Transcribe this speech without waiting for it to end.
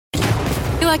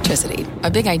Electricity,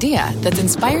 a big idea that's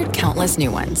inspired countless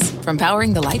new ones. From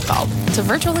powering the light bulb to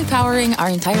virtually powering our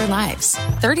entire lives.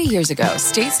 30 years ago,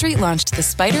 State Street launched the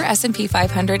Spider S&P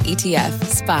 500 ETF,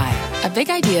 SPY. A big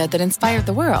idea that inspired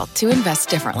the world to invest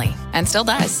differently. And still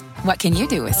does. What can you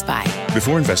do with SPY?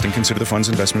 Before investing, consider the fund's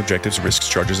investment objectives, risks,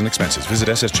 charges, and expenses. Visit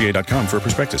ssga.com for a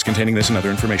prospectus containing this and other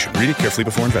information. Read it carefully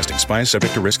before investing. SPY is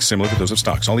subject to risks similar to those of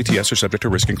stocks. All ETFs are subject to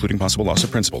risk, including possible loss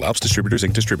of principal. Alps Distributors,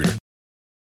 Inc. Distributor.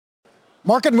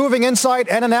 Market moving insight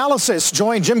and analysis.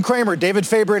 Join Jim Cramer, David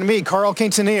Faber, and me, Carl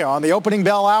Quintanilla, on the opening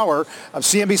bell hour of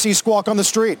CNBC Squawk on the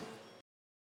Street.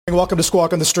 Welcome to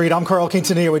Squawk on the Street. I'm Carl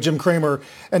Quintanilla with Jim Cramer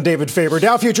and David Faber.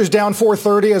 Dow futures down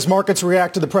 430 as markets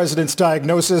react to the president's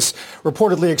diagnosis,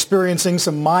 reportedly experiencing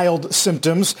some mild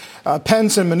symptoms.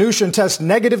 Pence and Mnuchin test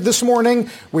negative this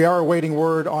morning. We are awaiting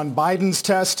word on Biden's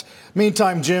test.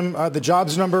 Meantime, Jim, the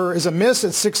jobs number is a miss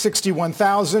at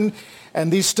 661,000,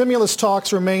 and these stimulus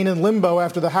talks remain in limbo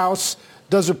after the House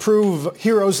does approve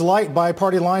Heroes Light by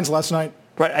party lines last night.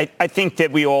 Right. I think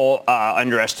that we all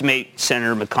underestimate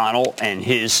Senator McConnell and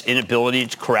his inability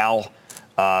to corral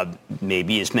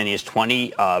maybe as many as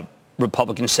 20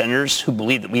 Republican senators who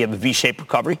believe that we have a V-shaped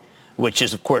recovery, which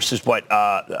is, of course, is what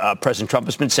President Trump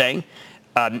has been saying.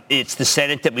 It's the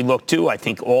Senate that we look to. I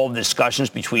think all the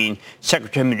discussions between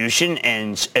Secretary Mnuchin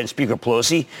and Speaker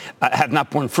Pelosi have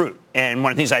not borne fruit. And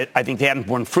one of the things I think they haven't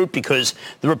borne fruit because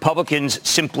the Republicans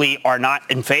simply are not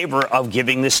in favor of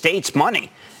giving the states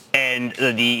money. And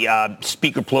the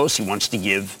Speaker Pelosi wants to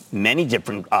give many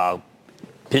different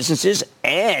businesses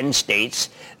and states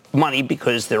money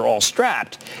because they're all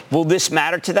strapped. Will this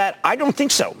matter to that? I don't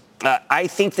think so. I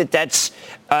think that's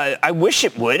I wish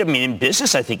it would. I mean, in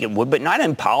business, I think it would, but not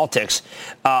in politics.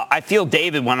 I feel,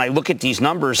 David, when I look at these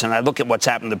numbers and I look at what's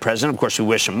happened to the president, of course, we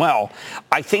wish him well.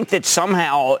 I think that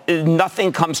somehow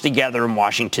nothing comes together in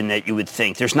Washington that you would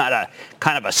think. There's not a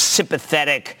kind of a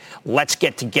sympathetic, let's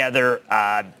get together,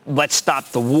 let's stop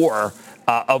the war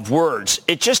of words.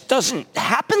 It just doesn't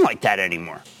happen like that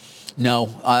anymore.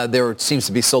 No, there seems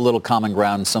to be so little common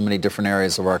ground in so many different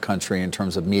areas of our country in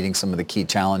terms of meeting some of the key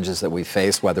challenges that we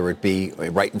face, whether it be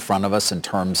right in front of us in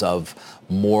terms of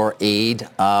more aid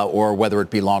or whether it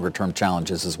be longer-term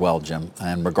challenges as well, Jim.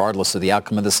 And regardless of the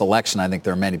outcome of this election, I think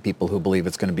there are many people who believe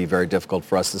it's going to be very difficult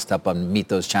for us to step up and meet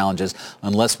those challenges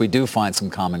unless we do find some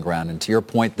common ground. And to your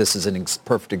point, this is a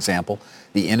perfect example,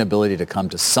 the inability to come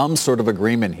to some sort of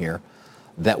agreement here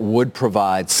that would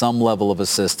provide some level of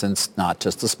assistance, not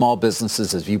just to small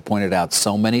businesses, as you pointed out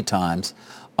so many times,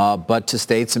 but to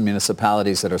states and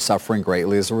municipalities that are suffering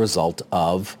greatly as a result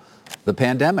of the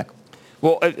pandemic.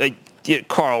 Well,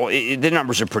 Carl, the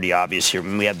numbers are pretty obvious here.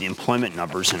 When we have the employment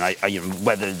numbers, and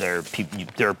whether there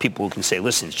are people who can say,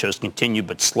 listen, it shows continued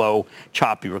but slow,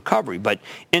 choppy recovery. But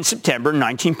in September,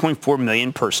 19.4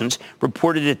 million persons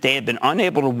reported that they had been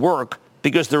unable to work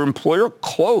because their employer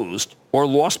closed or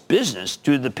lost business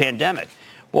due to the pandemic.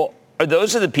 Well,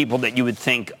 those are the people that you would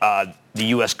think the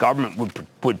U.S. government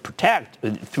would protect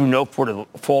through no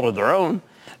fault of their own.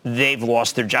 They've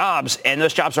lost their jobs, and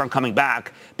those jobs aren't coming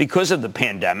back because of the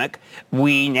pandemic.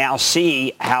 We now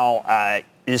see how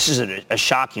this is a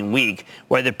shocking week,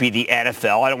 whether it be the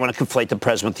NFL. I don't want to conflate the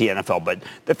president with the NFL, but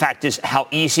the fact is how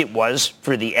easy it was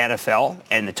for the NFL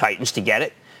and the Titans to get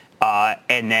it.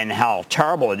 And then how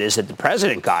terrible it is that the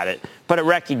president got it, but a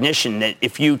recognition that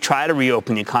if you try to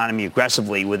reopen the economy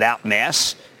aggressively without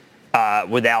masks,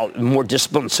 without more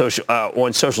discipline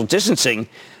on social distancing,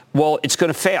 well, it's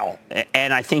going to fail.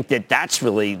 And I think that that's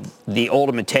really the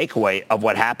ultimate takeaway of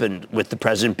what happened with the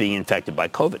president being infected by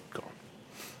COVID.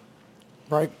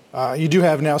 Right. You do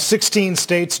have now 16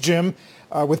 states, Jim,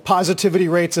 with positivity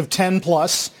rates of 10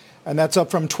 plus, and that's up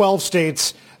from 12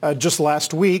 states just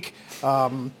last week.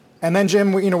 And then,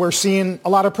 Jim, we're seeing a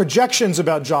lot of projections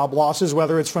about job losses,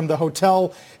 whether it's from the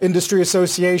Hotel Industry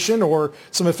Association or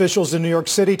some officials in New York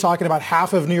City talking about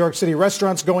half of New York City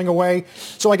restaurants going away.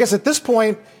 So I guess at this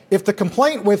point, if the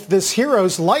complaint with this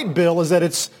Heroes Light bill is that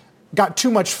it's got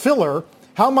too much filler,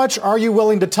 how much are you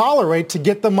willing to tolerate to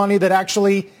get the money that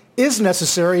actually is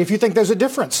necessary if you think there's a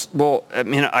difference? Well, I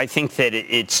mean, I think that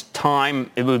it's time.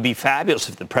 It would be fabulous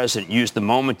if the president used the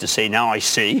moment to say, now I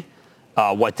see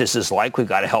what this is like. We've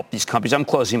got to help these companies. I'm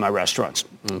closing my restaurants.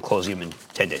 I'm closing them in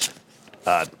 10 days.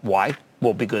 Why?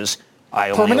 Well, because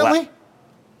I only permanently?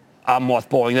 I'm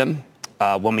mothballing them.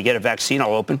 When we get a vaccine,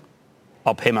 I'll open.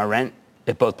 I'll pay my rent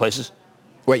at both places.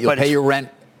 Wait, you'll pay your rent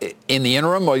in the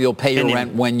interim, or you'll pay your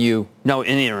rent when you... No,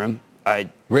 in the interim.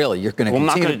 Really? You're going to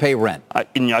continue to pay rent? I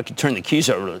could turn the keys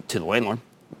over to the landlord.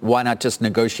 why not just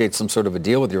negotiate some sort of a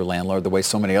deal with your landlord the way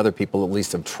so many other people at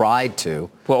least have tried to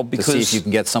see if you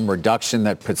can get some reduction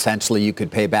that potentially you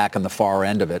could pay back on the far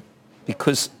end of it?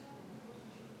 Because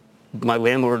my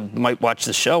landlord might watch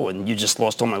the show and you just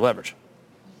lost all my leverage.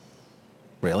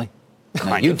 Really?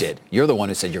 No, you did. You're the one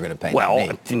who said you're going to pay.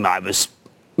 Well, I was...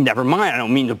 Never mind. I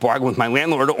don't mean to bargain with my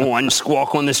landlord on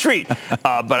Squawk on the Street.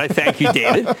 But I thank you,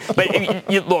 David.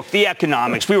 But look, the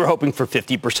economics, we were hoping for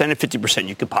 50%. At 50%,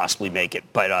 you could possibly make it.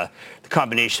 But the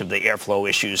combination of the airflow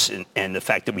issues and the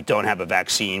fact that we don't have a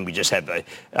vaccine, we just have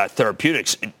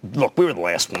therapeutics. Look, we were the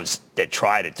last ones that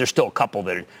tried it. There's still a couple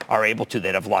that are able to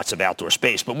that have lots of outdoor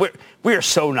space. But we are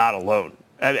so not alone.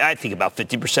 I think about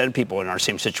 50% of people are in our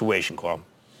same situation, Carl.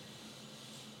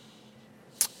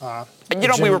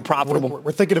 Jim, we were profitable.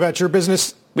 We're thinking about your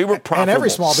business. We were profitable. And every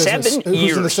small business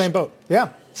who's in the same boat. Yeah.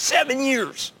 7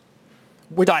 years.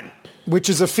 Done. Which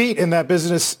is a feat in that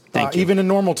business, even in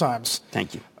normal times.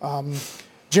 Thank you.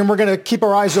 Jim, we're going to keep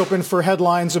our eyes open for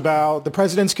headlines about the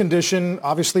president's condition.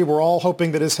 Obviously, we're all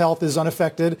hoping that his health is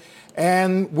unaffected.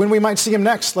 And when we might see him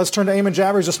next. Let's turn to Eamon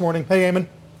Javers this morning. Hey, Eamon.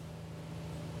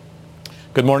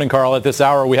 Good morning, Carl. At this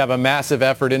hour, we have a massive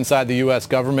effort inside the U.S.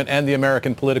 government and the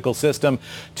American political system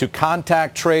to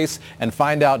contact, trace, and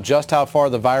find out just how far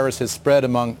the virus has spread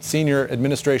among senior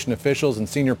administration officials and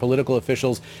senior political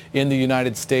officials in the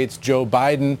United States. Joe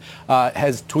Biden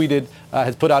has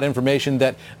put out information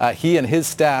that he and his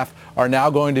staff are now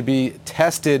going to be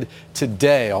tested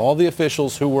today. All the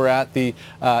officials who were at the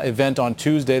event on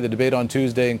Tuesday, the debate on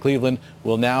Tuesday in Cleveland,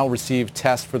 will now receive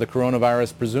tests for the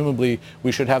coronavirus. Presumably,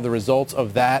 we should have the results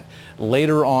of that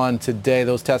later on today.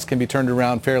 Those tests can be turned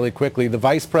around fairly quickly. The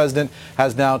vice president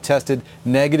has now tested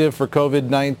negative for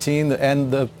COVID-19,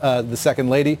 and the second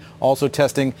lady also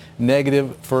testing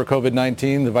negative for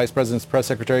COVID-19. The vice president's press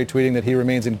secretary tweeting that he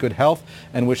remains in good health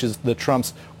and wishes the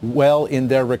Trumps well in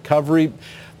their recovery.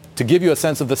 To give you a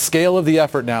sense of the scale of the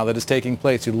effort now that is taking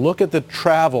place, you look at the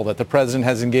travel that the president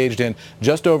has engaged in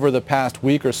just over the past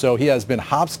week or so. He has been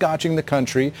hopscotching the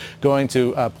country, going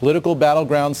to political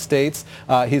battleground states.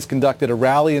 He's conducted a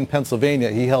rally in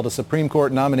Pennsylvania. He held a Supreme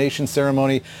Court nomination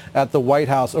ceremony at the White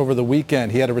House over the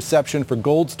weekend. He had a reception for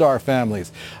Gold Star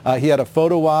families. He had a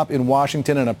photo op in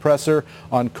Washington and a presser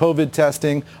on COVID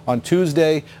testing. On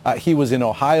Tuesday, he was in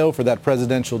Ohio for that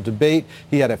presidential debate.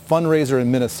 He had a fundraiser in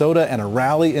Minnesota and a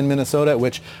rally in Minnesota, at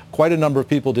which quite a number of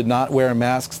people did not wear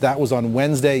masks. That was on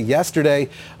Wednesday. Yesterday,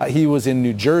 he was in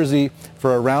New Jersey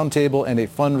for a roundtable and a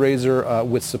fundraiser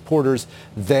with supporters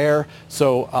there.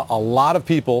 So a lot of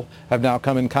people have now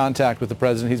come in contact with the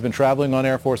president. He's been traveling on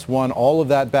Air Force One. All of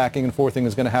that backing and forthing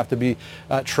is going to have to be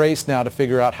traced now to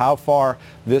figure out how far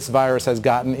this virus has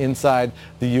gotten inside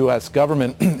the U.S.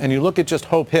 government. And you look at just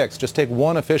Hope Hicks, just take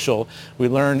one official. We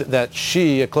learned that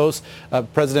she, a close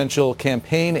presidential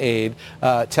campaign aide,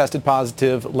 tested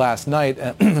positive last night,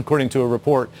 according to a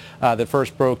report that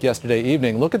first broke yesterday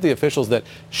evening. Look at the officials that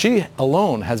she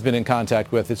alone has been in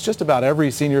contact with. It's just about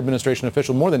every senior administration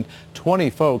official. More than 20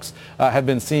 folks have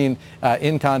been seen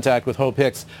in contact with Hope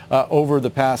Hicks over the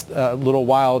past little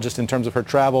while, just in terms of her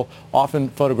travel, often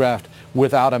photographed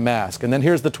without a mask. And then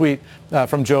here's the tweet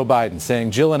from Joe Biden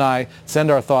saying, Jill and I send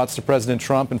our thoughts to President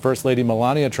Trump and First Lady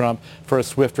Melania Trump for a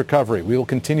swift recovery. We will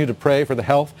continue to pray for the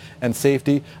health and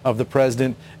safety of the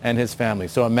president and his family.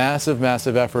 So a massive,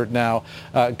 massive effort now,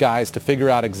 guys, to figure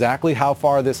out exactly how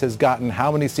far this has gotten,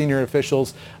 how many senior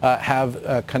officials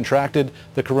have contracted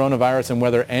the coronavirus, and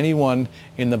whether anyone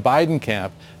in the Biden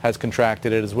camp has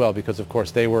contracted it as well, because, of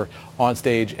course, they were on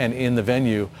stage and in the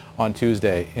venue on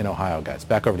Tuesday in Ohio. Guys,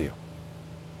 back over to you.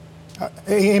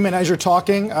 Eamon, as you're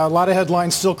talking, a lot of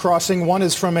headlines still crossing. One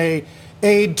is from a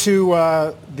aide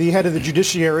to the head of the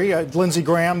judiciary, Lindsey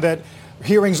Graham, that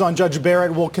hearings on Judge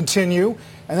Barrett will continue.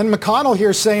 And then McConnell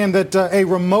here saying that a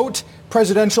remote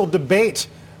presidential debate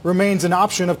remains an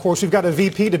option. Of course, we've got a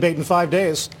VP debate in 5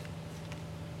 days.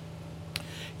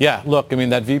 Yeah, look, I mean,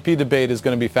 that VP debate is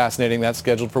going to be fascinating. That's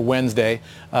scheduled for Wednesday.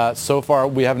 So far,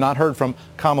 we have not heard from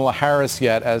Kamala Harris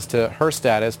yet as to her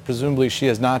status. Presumably, she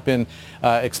has not been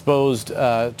exposed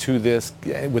to this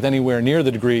with anywhere near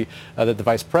the degree that the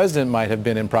vice president might have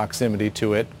been in proximity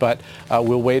to it. But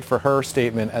we'll wait for her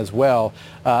statement as well.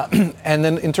 And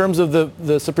then in terms of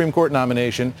the Supreme Court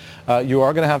nomination, you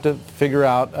are going to have to figure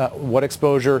out what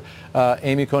exposure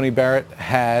Amy Coney Barrett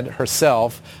had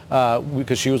herself,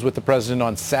 because she was with the president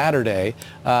on Saturday,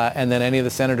 and then any of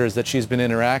the senators that she's been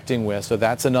interacting with. So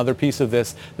that's another piece of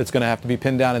this that's going to have to be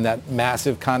pinned down in that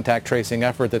massive contact tracing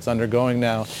effort that's undergoing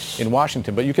now in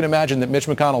Washington. But you can imagine that Mitch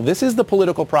McConnell, this is the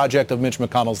political project of Mitch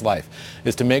McConnell's life,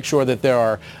 is to make sure that there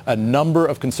are a number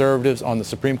of conservatives on the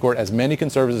Supreme Court, as many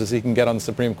conservatives as he can get on the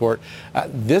Supreme Court.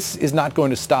 This is not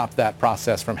going to stop that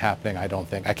process from happening, I don't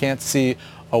think. I can't see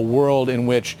a world in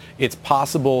which it's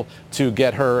possible to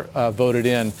get her voted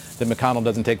in that McConnell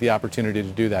doesn't take the opportunity to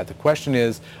do that. The question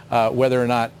is whether or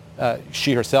not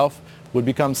she herself would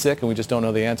become sick, and we just don't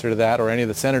know the answer to that, or any of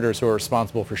the senators who are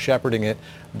responsible for shepherding it.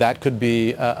 That could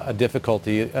be a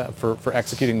difficulty for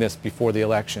executing this before the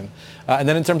election. And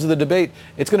then in terms of the debate,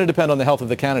 it's going to depend on the health of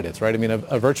the candidates, right? I mean,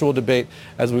 a virtual debate,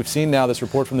 as we've seen now, this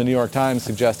report from the New York Times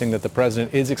suggesting that the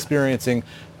president is experiencing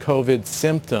COVID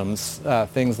symptoms,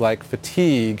 things like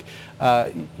fatigue.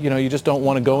 You just don't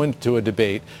want to go into a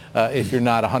debate if you're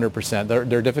not 100%.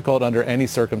 They're difficult under any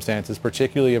circumstances,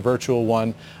 particularly a virtual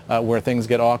one where things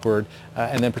get awkward,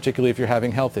 and then particularly if you're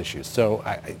having health issues. So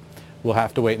we'll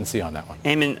have to wait and see on that one.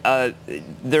 Eamon,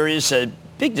 there is a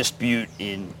big dispute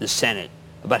in the Senate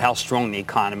about how strong the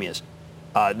economy is.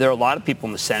 There are a lot of people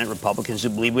in the Senate, Republicans, who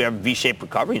believe we have a V-shaped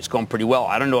recovery. It's going pretty well.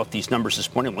 I don't know if these numbers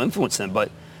this morning will influence them,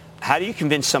 but how do you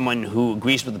convince someone who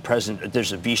agrees with the president that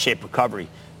there's a V-shaped recovery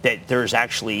that there's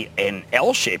actually an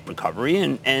L-shaped recovery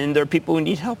and there are people who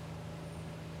need help?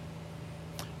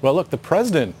 Well, look, the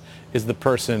president is the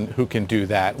person who can do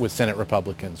that with Senate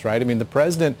Republicans, right? I mean, the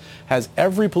president has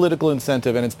every political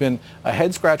incentive, and it's been a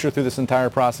head-scratcher through this entire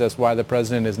process why the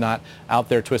president is not out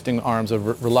there twisting arms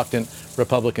of reluctant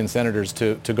Republican senators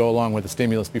to go along with the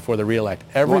stimulus before the reelect.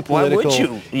 Every political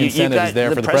incentive is there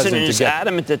for the president to get. The president is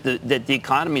adamant that the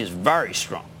economy is very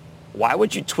strong. Why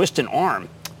would you twist an arm?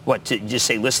 What, to just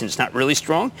say, listen, it's not really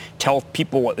strong? Tell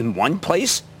people in one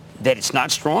place that it's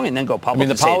not strong and then go public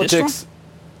and say it is strong?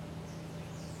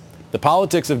 The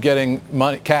politics of getting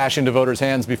cash into voters'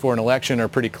 hands before an election are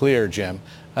pretty clear, Jim.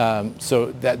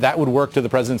 So that would work to the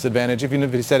president's advantage. Even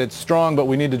if he said it's strong, but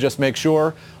we need to just make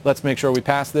sure, let's make sure we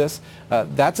pass this.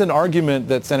 That's an argument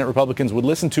that Senate Republicans would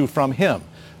listen to from him.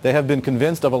 They have been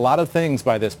convinced of a lot of things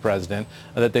by this president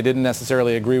that they didn't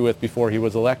necessarily agree with before he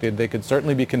was elected. They could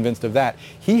certainly be convinced of that.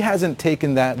 He hasn't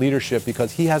taken that leadership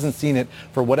because he hasn't seen it,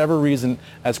 for whatever reason,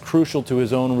 as crucial to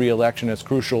his own reelection, as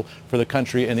crucial for the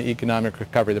country and the economic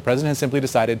recovery. The president has simply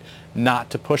decided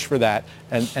not to push for that,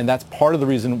 and that's part of the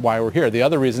reason why we're here. The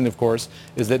other reason, of course,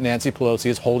 is that Nancy Pelosi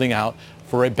is holding out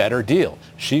for a better deal.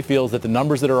 She feels that the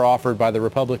numbers that are offered by the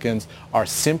Republicans are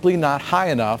simply not high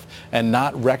enough and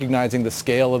not recognizing the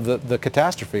scale of the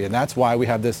catastrophe. And that's why we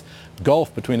have this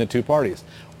gulf between the two parties.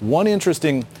 One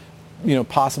interesting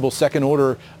possible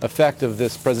second-order effect of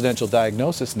this presidential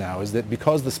diagnosis now is that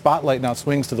because the spotlight now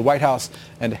swings to the White House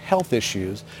and health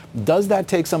issues, does that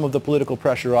take some of the political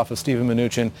pressure off of Stephen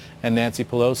Mnuchin and Nancy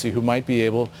Pelosi, who might be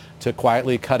able to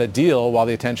quietly cut a deal while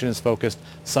the attention is focused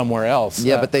somewhere else?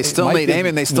 Yeah, but they still need Mitch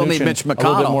McConnell. A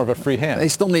little bit more of a free hand. They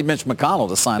still need Mitch McConnell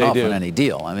to sign off on any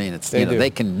deal. I mean,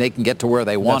 they can get to where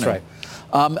they want to.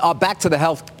 That's right. Back to the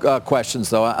health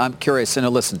questions, though. I'm curious.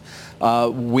 Listen,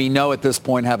 we know at this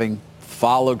point, having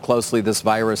followed closely this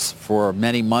virus for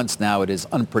many months now, it is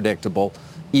unpredictable,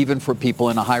 even for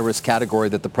people in a high-risk category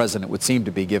that the president would seem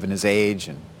to be, given his age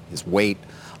and his weight.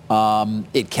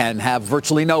 It can have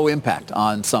virtually no impact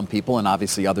on some people, and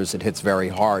obviously others it hits very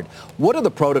hard. What are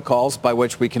the protocols by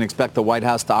which we can expect the White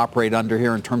House to operate under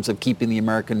here in terms of keeping the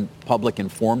American public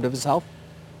informed of his health?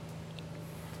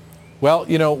 Well,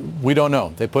 we don't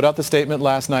know. They put out the statement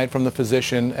last night from the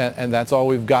physician, and that's all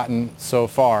we've gotten so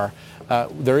far.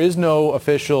 There is no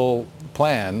official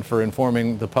plan for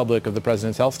informing the public of the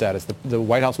president's health status. The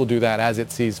White House will do that as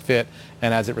it sees fit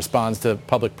and as it responds to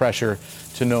public pressure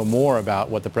to know more about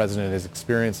what the president is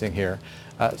experiencing here.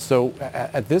 So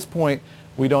at this point,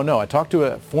 we don't know. I talked to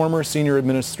a former senior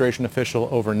administration official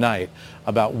overnight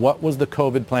about what was the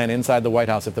COVID plan inside the White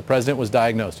House if the president was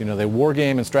diagnosed. They war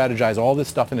game and strategize all this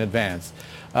stuff in advance.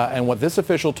 And what this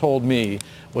official told me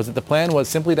was that the plan was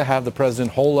simply to have the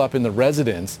president hole up in the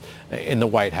residence in the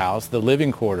White House, the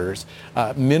living quarters,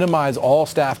 minimize all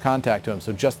staff contact to him.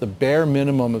 So just the bare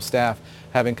minimum of staff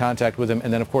having contact with him,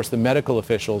 and then, of course, the medical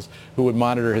officials who would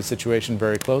monitor his situation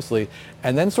very closely,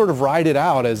 and then sort of ride it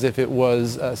out as if it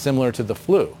was similar to the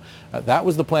flu. That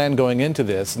was the plan going into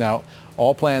this. Now,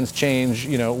 all plans change,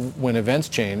 when events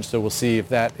change, so we'll see if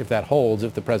that holds,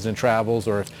 if the president travels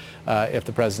or if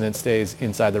the president stays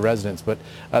inside the residence. But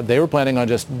they were planning on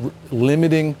just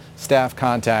limiting staff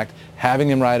contact, having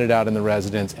him ride it out in the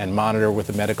residence and monitor with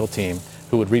the medical team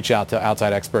who would reach out to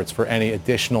outside experts for any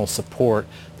additional support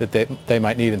that they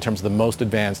might need in terms of the most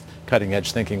advanced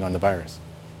cutting-edge thinking on the virus.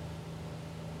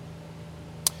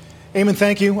 Eamon,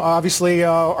 thank you. Obviously,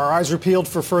 our eyes are peeled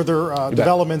for further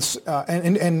developments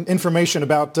and information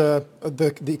about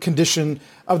the condition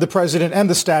of the president and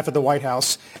the staff at the White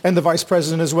House and the vice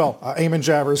president as well, Eamon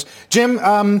Javers. Jim,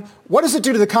 what does it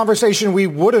do to the conversation we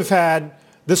would have had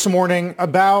this morning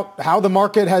about how the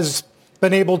market has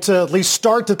been able to at least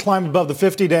start to climb above the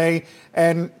 50-day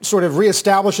and sort of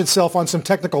reestablish itself on some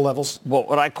technical levels? Well,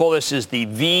 what I call this is the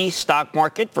V stock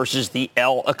market versus the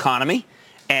L economy.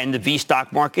 And the V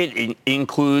stock market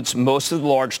includes most of the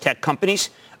large tech companies,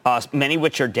 many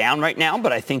which are down right now,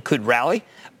 but I think could rally.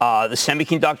 The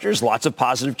semiconductors, lots of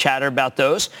positive chatter about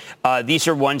those. These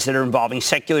are ones that are involving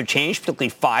secular change,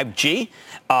 particularly 5G.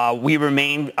 We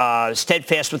remain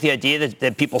steadfast with the idea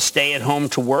that people stay at home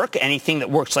to work, anything that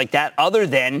works like that, other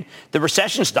than the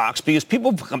recession stocks, because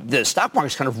the stock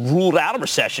market's kind of ruled out of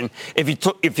recession.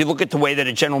 If you look at the way that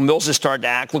a General Mills has started to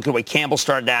act, look at the way Campbell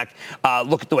started to act,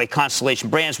 look at the way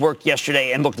Constellation Brands worked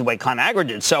yesterday, and look at the way ConAgra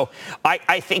did. So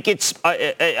I think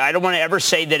I don't want to ever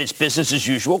say that it's business as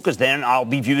usual, because then I'll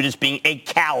be viewed as being a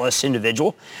callous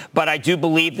individual. But I do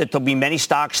believe that there'll be many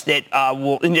stocks that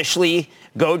will initially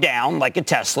go down, like a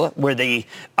Tesla, where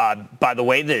by the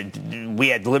way, we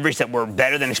had deliveries that were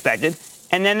better than expected,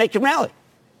 and then they can rally.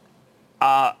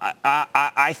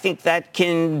 I think that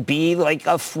can be like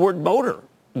a Ford Motor,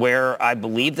 where I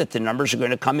believe that the numbers are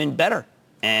going to come in better,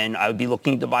 and I would be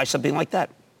looking to buy something like that.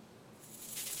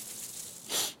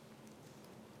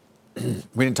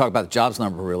 We didn't talk about the jobs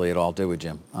number really at all, did we,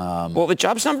 Jim? Well, the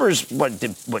jobs number is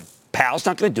what Powell's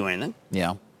not going to do anything.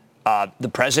 Yeah. The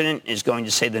president is going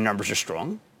to say the numbers are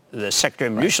strong. The Secretary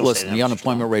of Minutia will say the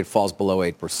unemployment rate falls below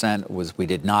 8%. We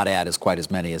did not add quite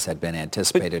as many as had been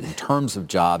anticipated in terms of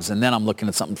jobs. And then I'm looking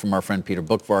at something from our friend Peter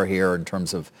Bookvar here in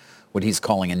terms of what he's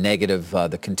calling a negative,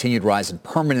 the continued rise in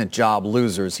permanent job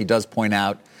losers. He does point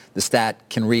out the stat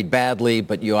can read badly,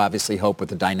 but you obviously hope with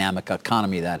the dynamic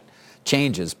economy that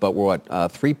changes. But we're at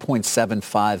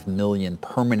 3.75 million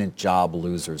permanent job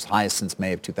losers, highest since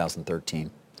May of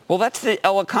 2013. Well, that's the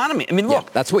L economy. I mean,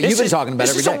 look. That's what you've been talking about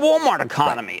every day. This is a Walmart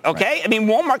economy, okay? Right. I mean,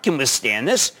 Walmart can withstand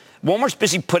this. Walmart's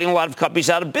busy putting a lot of companies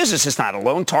out of business. It's not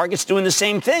alone. Target's doing the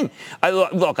same thing.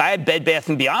 Look, I had Bed Bath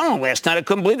 & Beyond on last night. I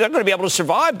couldn't believe they're going to be able to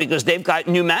survive because they've got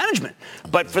new management.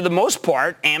 But for the most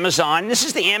part, Amazon, this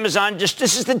is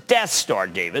the Death Star,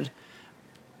 David.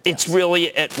 It's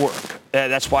really at work.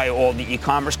 That's why all the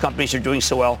e-commerce companies are doing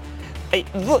so well.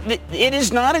 Look, it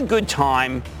is not a good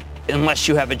time unless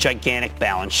you have a gigantic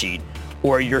balance sheet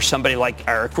or you're somebody like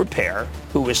Eric Repair,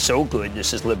 who is so good,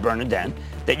 this is Liv Bernadette,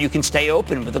 that you can stay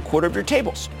open with a quarter of your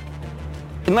tables.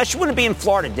 Unless you want to be in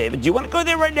Florida, David. Do you want to go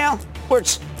there right now where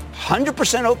it's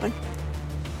 100% open? Do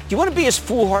you want to be as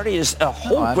foolhardy as a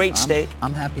whole great state?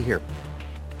 I'm happy here,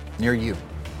 near you.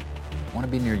 I want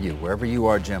to be near you. Wherever you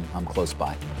are, Jim, I'm close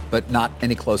by, but not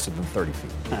any closer than 30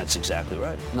 feet. That's exactly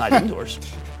right. Not indoors.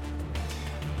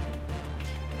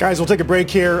 Guys, we'll take a break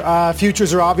here.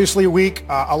 Futures are obviously weak.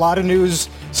 A lot of news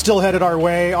still headed our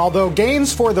way, although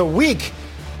gains for the week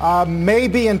may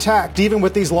be intact, even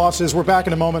with these losses. We're back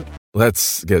in a moment.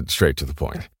 Let's get straight to the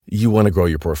point. You want to grow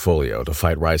your portfolio to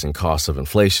fight rising costs of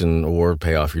inflation or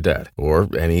pay off your debt, or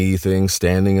anything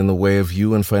standing in the way of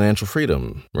you and financial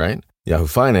freedom, right? Yahoo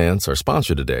Finance, our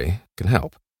sponsor today, can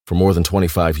help. For more than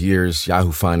 25 years,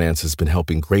 Yahoo Finance has been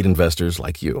helping great investors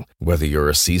like you. Whether you're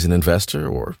a seasoned investor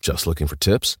or just looking for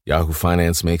tips, Yahoo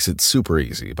Finance makes it super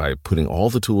easy by putting all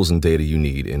the tools and data you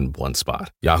need in one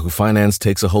spot. Yahoo Finance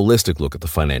takes a holistic look at the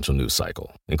financial news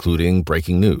cycle, including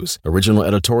breaking news, original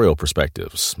editorial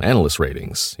perspectives, analyst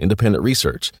ratings, independent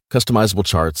research, customizable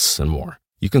charts, and more.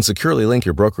 You can securely link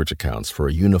your brokerage accounts for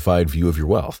a unified view of your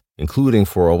wealth, including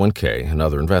 401k and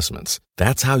other investments.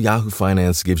 That's how Yahoo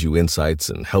Finance gives you insights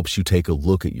and helps you take a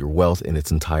look at your wealth in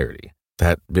its entirety.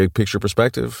 That big picture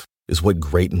perspective is what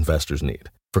great investors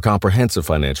need. For comprehensive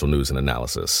financial news and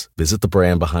analysis, visit the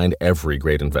brand behind every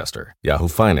great investor,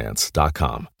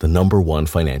 yahoofinance.com, the #1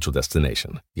 financial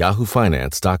destination,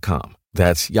 yahoofinance.com.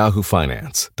 That's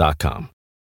yahoofinance.com.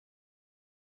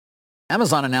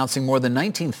 Amazon announcing more than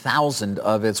 19,000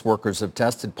 of its workers have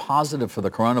tested positive for the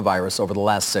coronavirus over the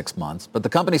last 6 months. But the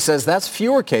company says that's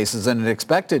fewer cases than it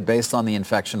expected based on the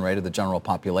infection rate of the general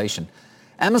population.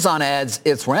 Amazon adds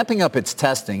it's ramping up its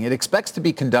testing. It expects to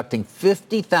be conducting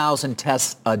 50,000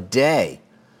 tests a day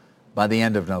by the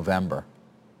end of November.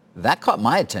 That caught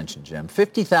my attention, Jim.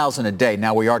 50,000 a day.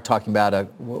 Now we are talking about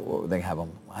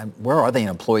where are they in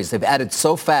employees? They've added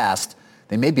so fast.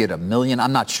 They may be at 1 million.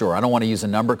 I'm not sure. I don't want to use a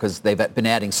number because they've been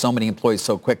adding so many employees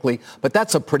so quickly. But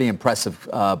that's a pretty impressive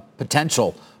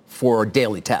potential for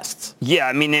daily tests. Yeah,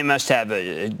 I mean, they must have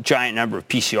a giant number of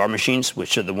PCR machines,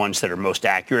 which are the ones that are most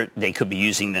accurate. They could be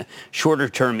using the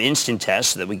shorter-term instant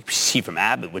tests that we see from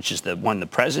Abbott, which is the one the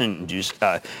president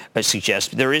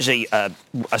suggests. There is a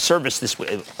service this week,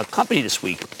 a company this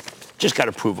week, just got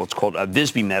approval. It's called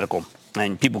Visby Medical,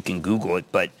 and people can Google it.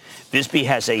 But Visby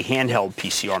has a handheld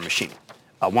PCR machine,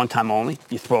 one time only.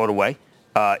 You throw it away,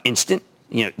 instant,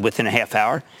 within a half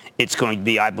hour. It's going to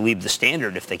be, I believe, the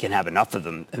standard if they can have enough of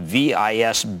them.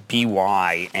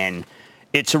 VISBY, and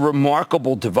it's a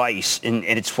remarkable device, and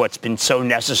it's what's been so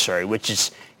necessary, which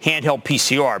is handheld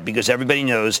PCR, because everybody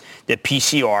knows that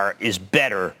PCR is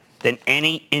better than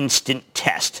any instant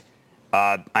test.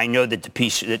 I know that the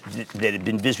PCR that had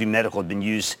been Visby Medical had been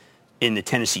used in the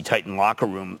Tennessee Titan locker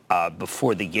room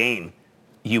before the game.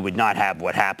 You would not have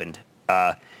what happened.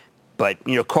 But,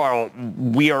 Carl,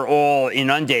 we are all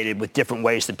inundated with different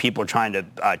ways that people are trying to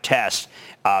test.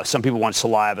 Some people want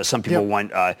saliva. Some people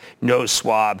want nose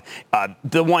swab.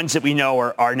 The ones that we know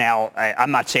are now, I'm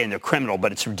not saying they're criminal,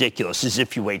 but it's ridiculous, as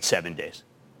if you wait 7 days.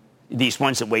 These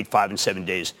ones that wait 5 and 7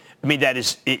 days. I mean,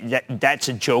 that's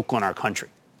a joke on our country.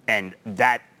 And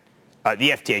that the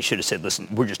FDA should have said, listen,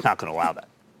 we're just not going to allow that.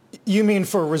 You mean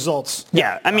for results?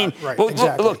 Yeah, I mean, right, well,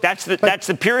 exactly. Look, that's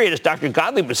the period, as Dr.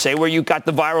 Godley would say, where you got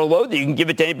the viral load that you can give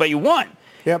it to anybody you want.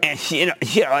 Yep. And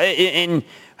and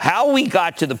how we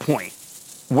got to the point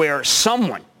where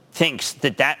someone thinks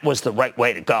that was the right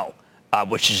way to go,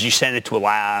 which is you send it to a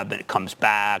lab and it comes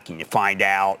back and you find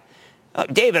out.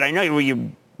 David, I know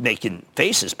you're making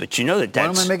faces, but you know that's.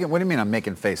 What am I making? What do you mean I'm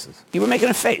making faces? You were making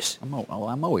a face.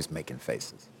 I'm always making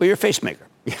faces. Well, you're a face maker.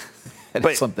 Yeah.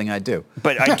 That's something I do.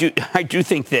 But I do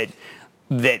think that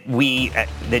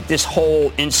this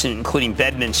whole incident, including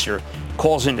Bedminster,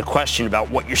 calls into question about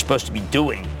what you're supposed to be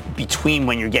doing between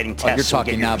when you're getting tests. You're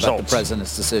talking now results. about the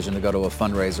president's decision to go to a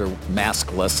fundraiser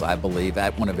maskless, I believe,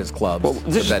 at one of his clubs. Well,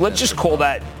 let's just call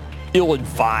that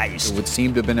ill-advised. It would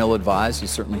seem to have been ill-advised. You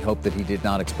certainly hope that he did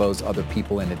not expose other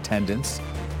people in attendance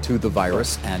to the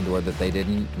virus or that they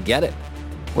didn't get it.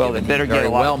 Well, they better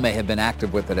get may have been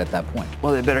active with it at that point.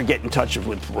 Well, they better get in touch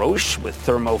with Roche, with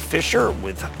Thermo Fisher,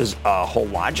 with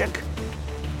Hologic,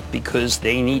 because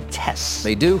they need tests.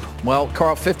 They do. Well,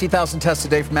 Carl, 50,000 tests a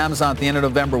day from Amazon at the end of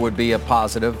November would be a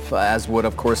positive, as would,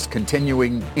 of course,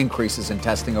 continuing increases in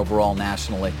testing overall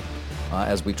nationally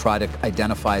as we try to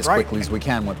identify as quickly as we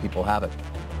can when people have it.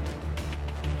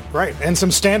 Right, and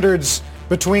some standards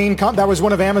that was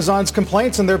one of Amazon's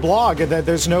complaints in their blog, that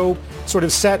there's no sort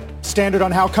of set standard on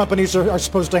how companies are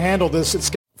supposed to handle this.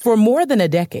 For more than a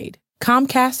decade,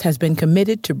 Comcast has been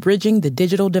committed to bridging the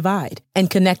digital divide and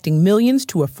connecting millions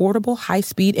to affordable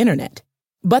high-speed internet.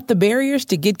 But the barriers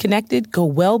to get connected go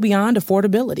well beyond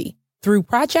affordability. Through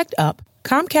Project Up,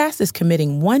 Comcast is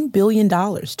committing $1 billion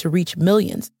to reach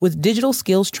millions with digital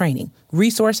skills training,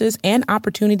 resources, and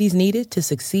opportunities needed to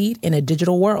succeed in a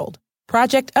digital world.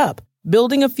 Project Up,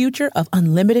 building a future of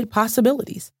unlimited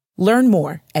possibilities. Learn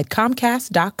more at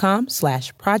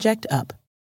comcast.com/projectup.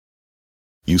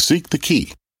 You seek the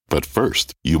key, but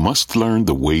first, you must learn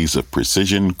the ways of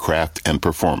precision, craft, and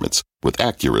performance with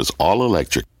Acura's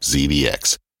all-electric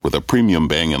ZDX. With a premium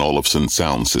Bang & Olufsen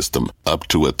sound system up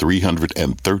to a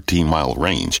 313-mile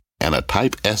range and a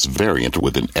Type S variant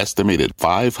with an estimated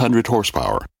 500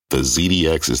 horsepower, the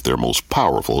ZDX is their most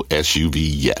powerful SUV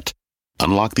yet.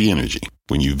 Unlock the energy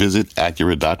when you visit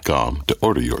Acura.com to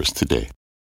order yours today.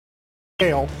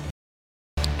 Take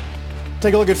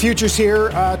a look at futures here.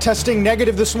 Testing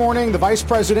negative this morning. The Vice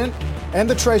President and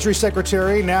the Treasury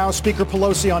Secretary, now Speaker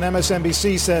Pelosi on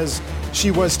MSNBC, says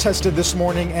she was tested this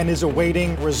morning and is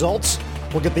awaiting results.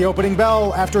 We'll get the opening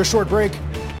bell after a short break.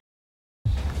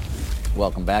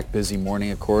 Welcome back. Busy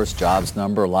morning, of course. Jobs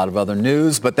number, a lot of other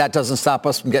news, but that doesn't stop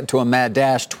us from getting to a mad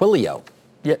dash. Twilio.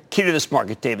 Yeah, key to this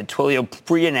market, David. Twilio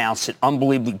pre-announced an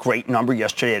unbelievably great number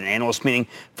yesterday at an analyst meeting,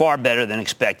 far better than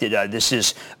expected. This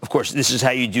is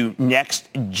how you do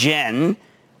next-gen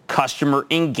customer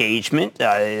engagement.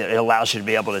 It allows you to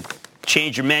be able to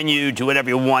change your menu, do whatever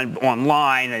you want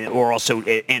online, or also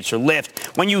answer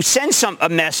Lyft. When you send a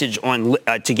message on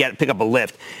to pick up a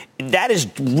Lyft, that is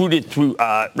routed through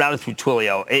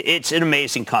Twilio. It's an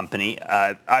amazing company.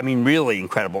 I mean, really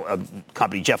incredible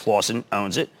company. Jeff Lawson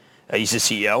owns it. He's the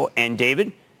CEO. And,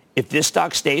 David, if this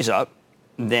stock stays up,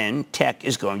 then tech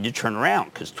is going to turn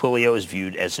around because Twilio is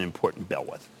viewed as an important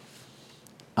bellwether.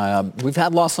 We've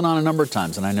had Lawson on a number of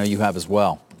times, and I know you have as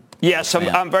well. Yes,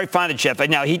 I'm very fond of Jeff.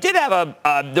 Now, he did have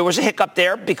there was a hiccup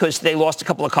there because they lost a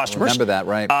couple of customers. I remember that,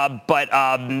 right? But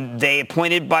they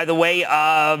appointed, by the way,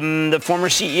 the former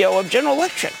CEO of General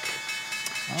Electric,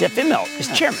 Jeff Immelt, as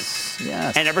chairman.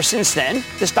 Yes. And ever since then,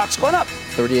 the stock's gone up.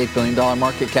 $38 billion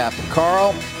market cap.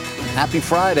 Carl, happy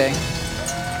Friday.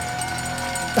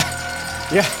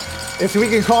 Yeah, if we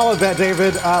can call it that,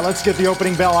 David, let's get the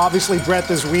opening bell. Obviously, Brett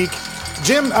this week.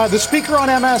 Jim, the speaker on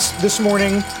MS this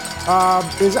morning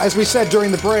is, as we said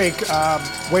during the break,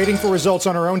 waiting for results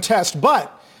on her own test.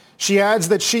 But she adds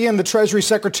that she and the Treasury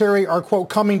Secretary are, quote,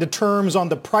 coming to terms on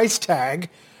the price tag.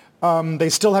 They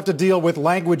still have to deal with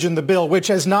language in the bill, which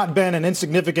has not been an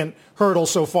insignificant hurdle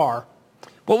so far.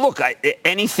 Well, look,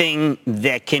 anything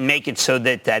that can make it so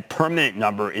that that permanent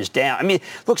number is down. I mean,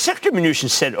 look, Secretary Mnuchin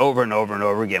said over and over and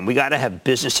over again, we got to have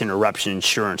business interruption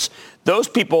insurance. Those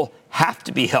people have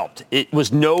to be helped. It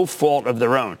was no fault of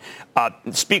their own.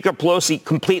 Speaker Pelosi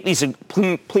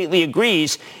completely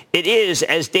agrees. It is,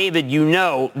 as David, you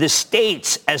know, the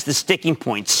states as the sticking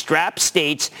point. Strapped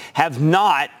states have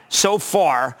not so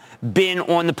far been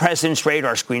on the president's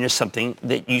radar screen as something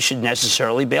that you should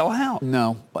necessarily bail out.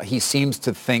 No, but he seems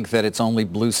to think that it's only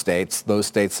blue states, those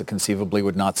states that conceivably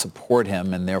would not support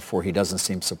him, and therefore he doesn't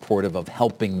seem supportive of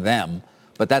helping them.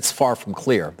 But that's far from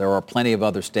clear. There are plenty of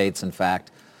other states, in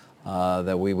fact,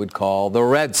 that we would call the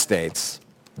red states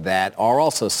that are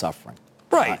also suffering.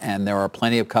 Right. And there are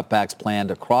plenty of cutbacks planned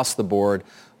across the board,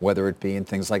 whether it be in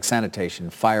things like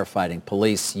sanitation, firefighting,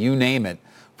 police, you name it,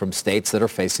 from states that are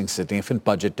facing significant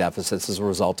budget deficits as a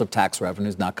result of tax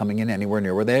revenues not coming in anywhere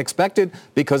near where they expected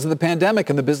because of the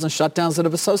pandemic and the business shutdowns that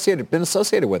have been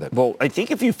associated with it. Well, I think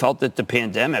if you felt that the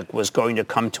pandemic was going to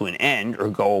come to an end or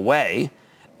go away,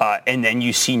 and then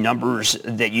you see numbers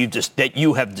that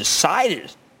you have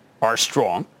decided are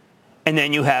strong, and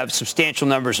then you have substantial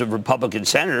numbers of Republican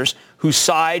senators who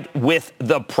side with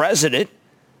the president,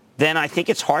 then I think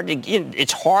it's harder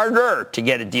to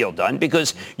get a deal done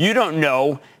because you don't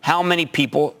know how many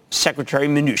people Secretary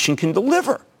Mnuchin can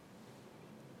deliver.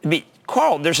 I mean,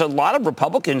 Carl, there's a lot of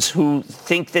Republicans who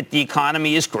think that the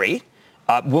economy is great,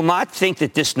 will not think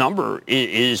that this number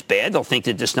is bad. They'll think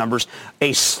that this number's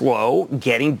a slow,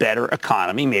 getting better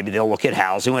economy. Maybe they'll look at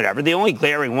housing, whatever. The only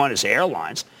glaring one is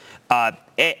airlines.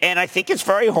 And I think it's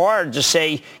very hard to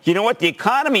say, you know what, the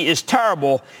economy is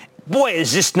terrible. Boy,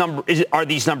 are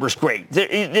these numbers great?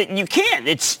 You can't.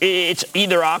 It's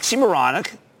either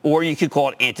oxymoronic or you could call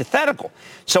it antithetical.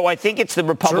 So I think it's the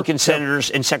Republican senators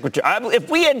and secretary. If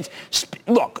we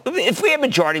had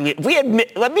majority,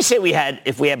 let me say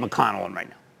if we had McConnell in right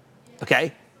now,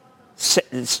 okay,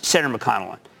 Senator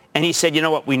McConnell in, and he said, you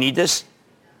know what, we need this,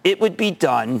 it would be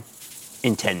done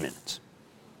in 10 minutes.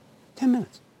 10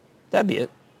 minutes. That'd be it.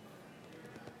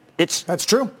 That's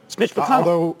true. It's Mitch McConnell.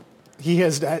 Although he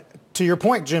has, to your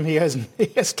point, Jim, he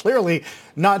has clearly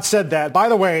not said that. By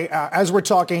the way, as we're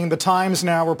talking, the Times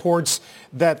now reports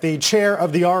that the chair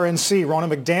of the RNC,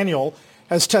 Ronna McDaniel,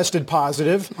 has tested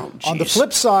positive. On the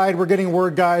flip side, we're getting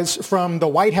word, guys, from the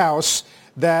White House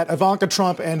that Ivanka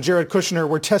Trump and Jared Kushner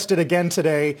were tested again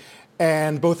today,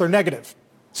 and both are negative.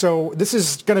 So this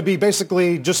is going to be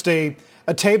basically just a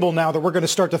table now that we're going to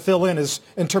start to fill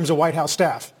in terms of White House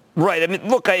staff. Right. I mean,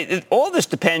 look, all this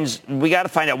depends. We got to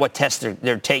find out what tests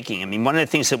they're taking. I mean, one of the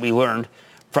things that we learned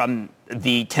from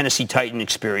the Tennessee Titan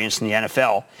experience in the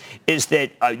NFL is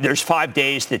that there's 5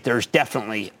 days that there's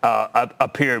definitely a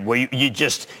period where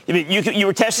you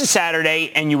were tested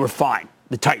Saturday and you were fine.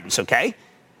 The Titans, okay?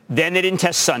 Then they didn't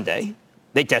test Sunday.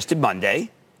 They tested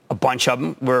Monday. A bunch of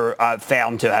them were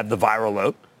found to have the viral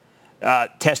load.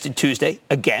 Tested Tuesday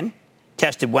again.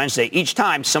 Tested Wednesday. Each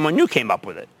time someone new came up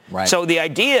with it. Right. So the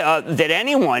idea that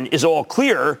anyone is all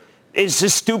clear is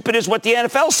as stupid as what the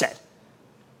NFL said.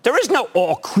 There is no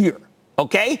all clear,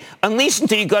 okay? At least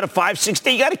until you go to 5-6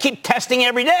 days, you got to keep testing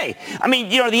every day. I mean,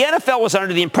 the NFL was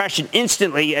under the impression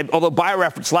instantly, although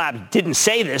BioReference Labs didn't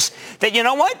say this, that you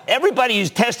know what? Everybody who's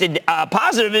tested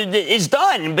positive is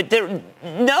done. But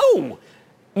no.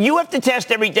 You have to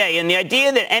test every day. And the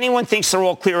idea that anyone thinks they're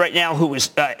all clear right now who is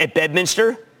at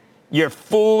Bedminster, you're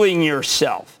fooling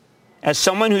yourself. As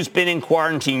someone who's been in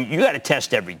quarantine, you got to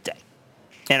test every day.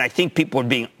 And I think people are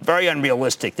being very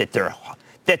unrealistic that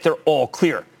they're all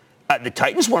clear. The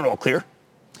Titans weren't all clear.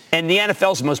 And the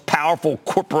NFL is the most powerful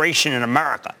corporation in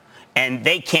America. And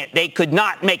they could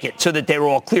not make it so that they were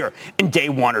all clear in day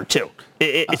 1 or 2.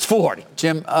 It's foolhardy.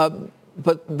 Jim,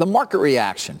 but the market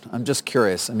reaction, I'm just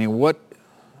curious. I mean, what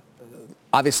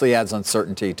obviously adds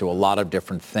uncertainty to a lot of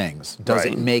different things. Does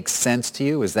it make sense to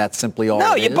you? Is that simply all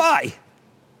No, it is? you buy.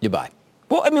 You buy.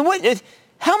 Well, I mean,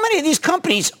 how many of these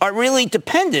companies are really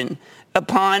dependent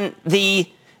upon the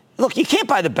look, you can't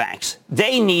buy the banks.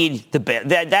 They need the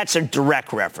that's a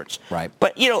direct reference. Right.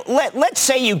 But, let's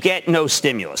say you get no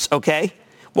stimulus, okay?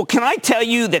 Well, can I tell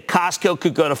you that Costco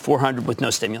could go to 400 with no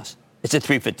stimulus? It's at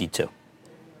 352.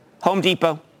 Home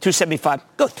Depot, 275,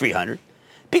 go 300.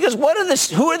 Because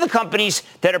who are the companies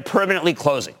that are permanently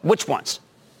closing? Which ones?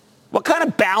 What kind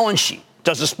of balance sheet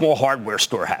does a small hardware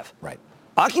store have? Right.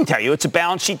 I can tell you it's a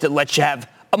balance sheet that lets you have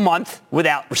a month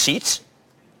without receipts.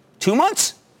 2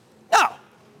 months? No.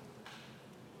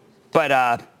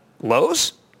 But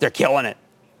Lowe's, they're killing it.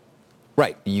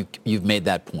 Right. You've made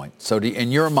that point. So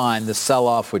in your mind, the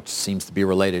sell-off, which seems to be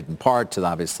related in part to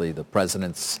obviously the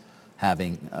president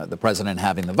having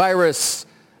the virus,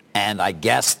 and I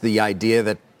guess the idea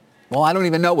that, well, I don't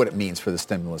even know what it means for the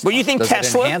stimulus. Well, you think Does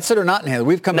Tesla? It enhance it or not enhance it?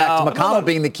 We've come back to McConnell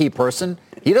being the key person.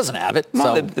 He doesn't have it.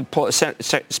 Well, so.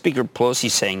 Speaker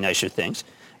Pelosi's saying nicer things.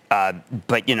 But,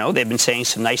 they've been saying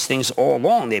some nice things all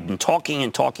along. They've been talking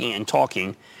and talking and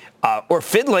talking. Or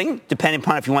fiddling, depending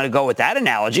upon if you want to go with that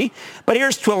analogy. But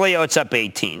here's Twilio, it's up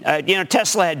 18.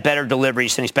 Tesla had better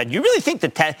deliveries than expected. You really think the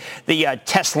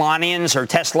Teslanians or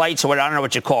Teslites or what, I don't know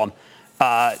what you call them,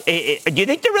 do you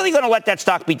think they're really going to let that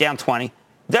stock be down 20?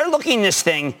 They're looking at this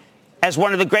thing as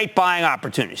one of the great buying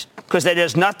opportunities because that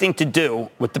has nothing to do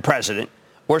with the president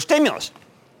or stimulus.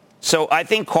 So I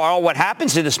think, Carl, what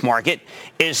happens to this market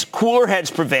is cooler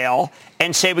heads prevail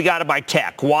and say we got to buy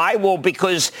tech. Why? Well,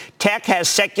 because tech has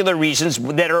secular reasons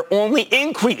that are only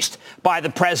increased by the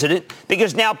president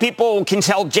because now people can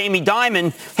tell Jamie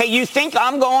Dimon, hey, you think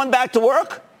I'm going back to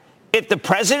work? If the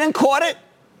president caught it,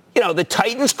 the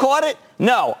Titans caught it?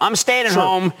 No, I'm staying at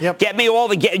home. Yep. Get me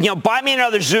buy me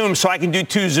another Zoom so I can do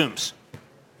 2 Zooms.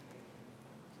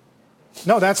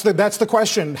 No, that's the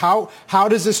question. How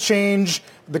does this change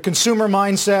the consumer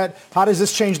mindset? How does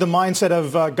this change the mindset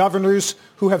of governors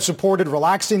who have supported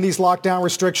relaxing these lockdown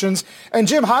restrictions? And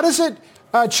Jim, how does it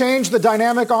change the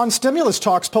dynamic on stimulus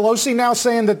talks? Pelosi now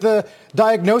saying that the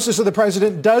diagnosis of the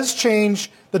president does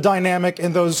change the dynamic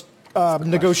in those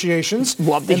negotiations.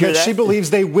 Love to hear that. She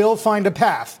believes they will find a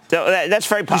path. That's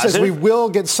very positive. She says we will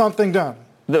get something done.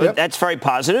 Yep. That's very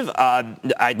positive.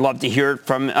 I'd love to hear it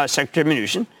from Secretary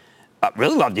Mnuchin.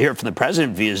 Really love to hear from the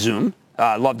president via Zoom.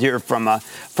 Love to hear from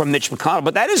Mitch McConnell.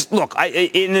 But that is, look,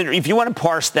 if you want to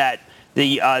parse that,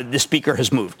 the speaker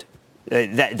has moved.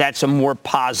 That's a more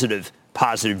positive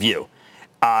view.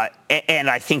 And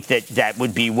I think that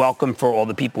would be welcome for all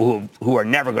the people who are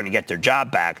never going to get their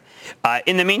job back.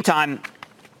 In the meantime,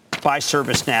 buy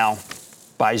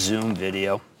ServiceNow, buy Zoom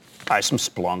video, buy some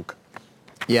Splunk.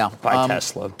 Yeah. By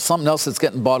Tesla. Something else that's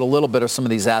getting bought a little bit are some of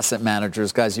these asset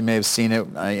managers. Guys, you may have seen it.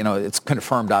 It's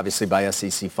confirmed, obviously, by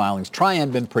SEC filings.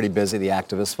 Trian been pretty busy, the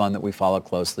activist fund that we follow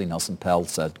closely. Nelson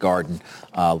Peltz at Garden.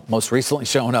 Most recently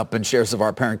showing up in shares of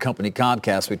our parent company,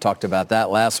 Comcast. We talked about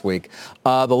that last week.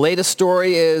 The latest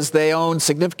story is they own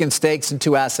significant stakes in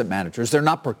 2 asset managers. They're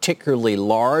not particularly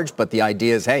large, but the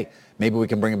idea is, hey, maybe we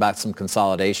can bring about some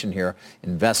consolidation here.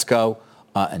 Invesco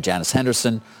and Janus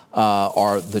Henderson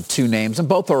are the 2 names, and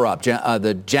both are up.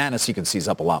 The Janus, you can see, is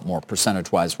up a lot more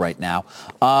percentage-wise right now.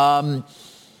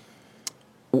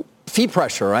 Fee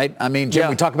pressure, right? I mean, Jim,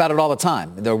 we talk about it all the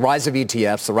time. The rise of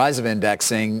ETFs, the rise of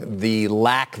indexing, the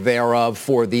lack thereof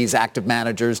for these active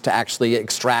managers to actually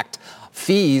extract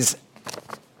fees.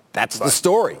 That's the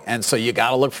story. And so you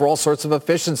got to look for all sorts of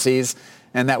efficiencies,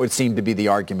 and that would seem to be the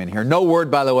argument here. No word,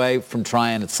 by the way, from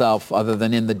Trian itself, other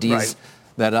than in the D's. Right.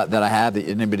 That I have that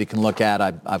anybody can look at.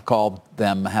 I've called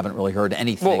them. Haven't really heard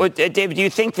anything. Well, David, do you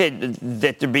think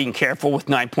that they're being careful with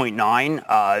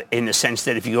 9.9 in the sense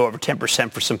that if you go over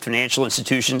 10% for some financial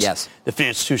institutions, yes, the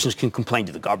financial institutions can complain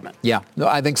to the government? Yeah, no,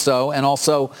 I think so. And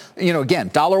also, again,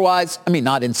 dollar-wise, I mean,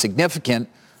 not insignificant,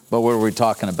 but what are we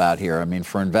talking about here? I mean,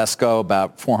 for Invesco,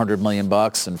 about $400 million,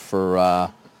 and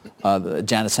for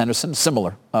Janus Henderson,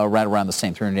 similar, right around the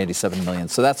same, $387 million.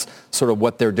 So that's sort of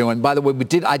what they're doing. By the way,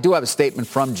 I do have a statement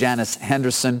from Janus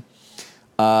Henderson.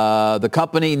 The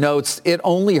company notes it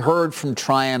only heard from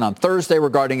Trian on Thursday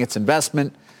regarding its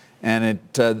investment, and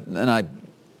I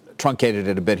truncated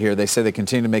it a bit here. They say they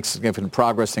continue to make significant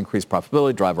progress to increase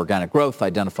profitability, drive organic growth,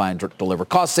 identify and deliver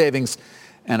cost savings,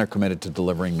 and are committed to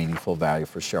delivering meaningful value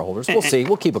for shareholders. We'll see.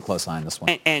 We'll keep a close eye on this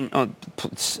one. And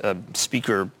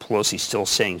Speaker Pelosi still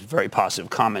saying very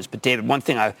positive comments. But, David, one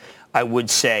thing I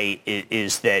would say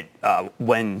is that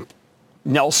when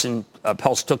Nelson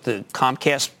Peltz took the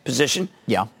Comcast position,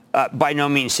 by no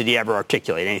means did he ever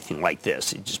articulate anything like this.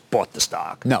 He just bought the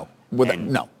stock. No.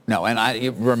 No. And I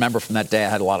remember from that day I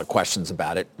had a lot of questions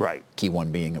about it. Right. Key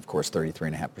one being, of course,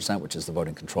 33.5%, which is the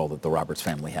voting control that the Roberts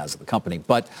family has of the company.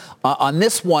 But on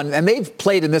this one, and they've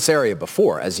played in this area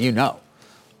before, as you know,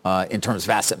 in terms of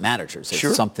asset managers. It's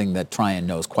Sure. something that Trian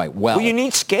knows quite well. Well, you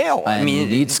need scale. And you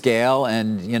need scale,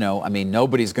 and,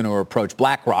 nobody's going to approach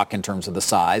BlackRock in terms of the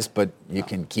size, but you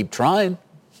can keep trying.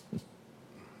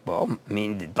 Well,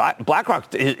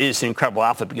 BlackRock is an incredible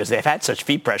outfit because they've had such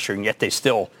fee pressure, and yet they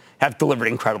still have delivered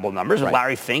incredible numbers. Right.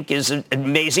 Larry Fink is an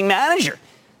amazing manager.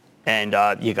 And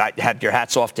you got to have your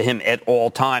hats off to him at all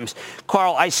times.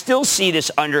 Carl, I still see this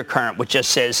undercurrent which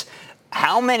just says,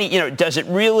 how many, does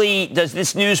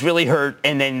this news really hurt?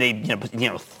 And then they,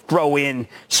 throw in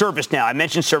ServiceNow. I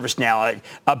mentioned ServiceNow.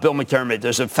 Bill McDermott,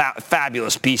 there's a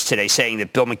fabulous piece today saying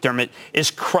that Bill McDermott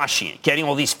is crushing it, getting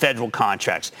all these federal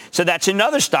contracts. So that's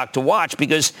another stock to watch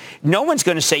because no one's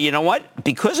going to say, you know what,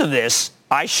 because of this,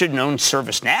 I shouldn't own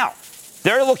ServiceNow.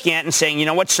 They're looking at it and saying, you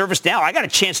know what, ServiceNow, I got a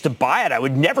chance to buy it. I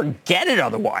would never get it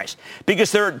otherwise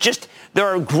because there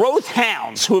are growth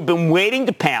hounds who have been waiting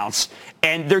to pounce,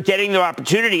 and they're getting their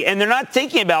opportunity, and they're not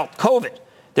thinking about COVID.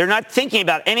 They're not thinking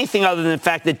about anything other than the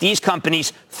fact that these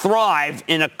companies thrive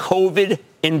in a COVID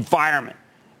environment.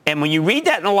 And when you read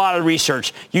that in a lot of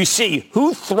research, you see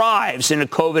who thrives in a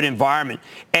COVID environment.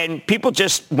 And people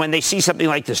just, when they see something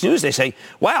like this news, they say,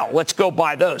 wow, let's go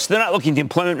buy those. They're not looking at the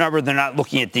employment number. They're not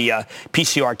looking at the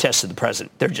PCR test of the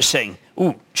president. They're just saying,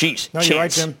 ooh, geez, no, you're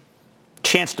right, Jim.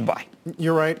 Chance to buy.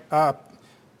 You're right.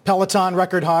 Peloton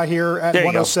record high here at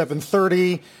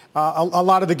 107.30. A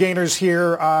lot of the gainers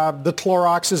here, the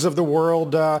Cloroxes of the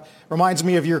world, reminds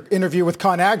me of your interview with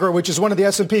ConAgra, which is one of the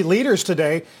S&P leaders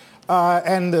today.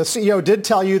 And the CEO did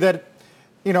tell you that,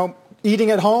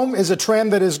 eating at home is a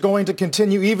trend that is going to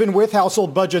continue even with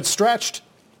household budgets stretched.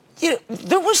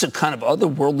 There was a kind of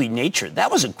otherworldly nature. That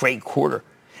was a great quarter.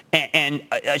 And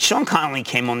Sean Connolly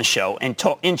came on the show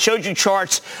and showed you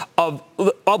charts of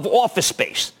office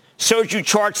space, showed you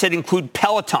charts that include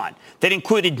Peloton, that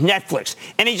included Netflix.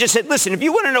 And he just said, listen, if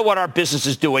you want to know what our business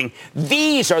is doing,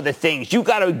 these are the things. You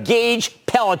got to gauge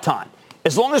Peloton.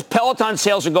 As long as Peloton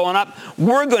sales are going up,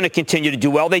 we're going to continue to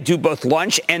do well. They do both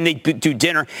lunch and they do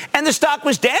dinner. And the stock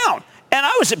was down. And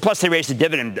plus they raised the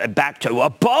dividend back to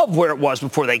above where it was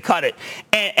before they cut it.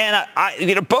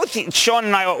 And both Sean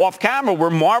and I off camera were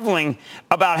marveling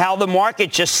about how the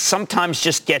market sometimes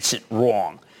just gets it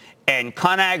wrong. And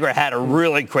ConAgra had a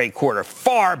really great quarter,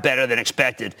 far better than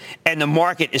expected. And the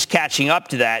market is catching up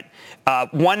to that.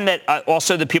 One that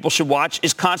also that people should watch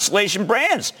is Constellation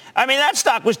Brands. I mean, that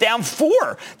stock was down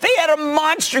 4%. They had a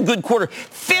monster good quarter.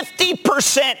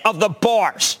 50% of the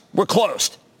bars were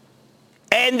closed.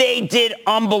 And they did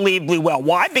unbelievably well.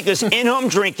 Why? Because in-home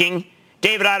drinking,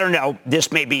 David, I don't know,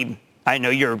 this may be, I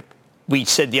know we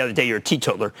said the other day you're a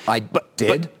teetotaler.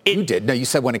 You did. No, you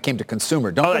said when it came to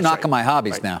consumer. Don't knock on my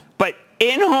hobbies now. But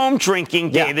in-home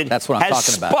drinking, David, that's what I'm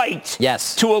talking about.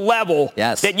 Spiked to a level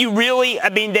that you really,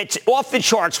 that's off the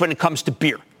charts when it comes to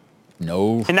beer.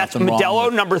 No. And that's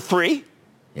Modelo number 3.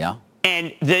 Yeah.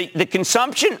 And the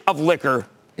consumption of liquor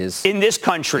in this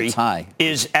country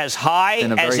is as high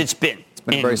as it's been. It's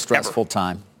been a very stressful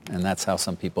time, and that's how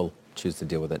some people choose to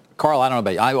deal with it. Carl, I don't know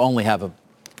about you. I only have a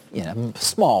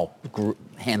small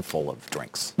handful of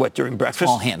drinks. What, during breakfast?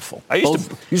 Small handful.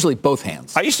 Usually both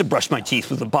hands. I used to brush my teeth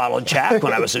with a bottle of Jack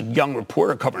when I was a young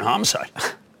reporter covering homicide.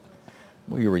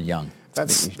 Well, you were young. I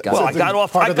got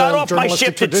off my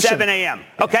shift at 7 a.m.,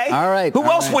 okay? All right. Who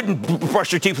else wouldn't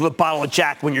brush your teeth with a bottle of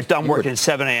Jack when you're done working at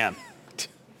 7 a.m.?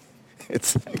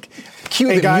 It's like, cue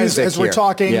hey, the guys, music as we're here.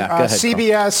 talking, Go ahead,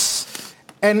 CBS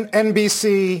and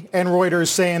NBC and Reuters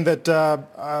saying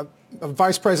that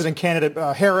Vice President candidate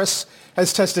Harris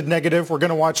has tested negative. We're going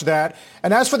to watch that.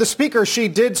 And as for the speaker, she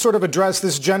did sort of address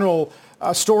this general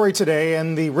story today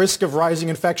and the risk of rising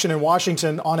infection in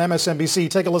Washington on MSNBC.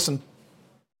 Take a listen.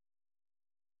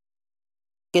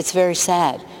 It's very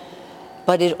sad,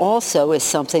 but it also is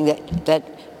something that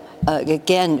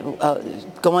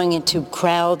going into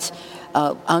crowds,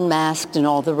 unmasked and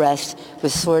all the rest,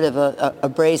 was sort of a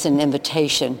brazen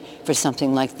invitation for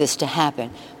something like this to happen.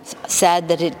 Sad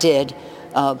that it did,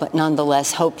 but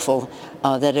nonetheless hopeful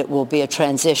that it will be a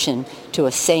transition to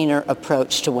a saner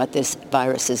approach to what this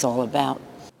virus is all about.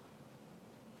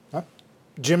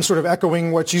 Jim, sort of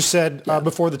echoing what you said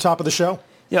before the top of the show.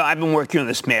 I've been working on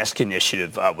this mask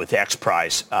initiative with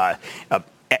XPRIZE,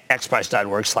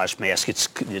 xprize.org/mask.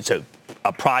 It's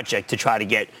a project to try to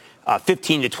get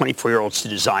 15 to 24-year-olds to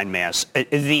design masks.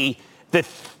 The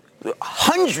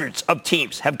hundreds of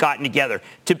teams have gotten together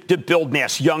to build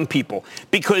masks, young people,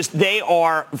 because they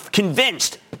are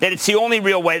convinced that it's the only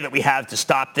real way that we have to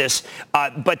stop this.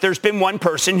 But there's been one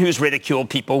person who's ridiculed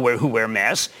people who wear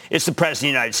masks. It's the President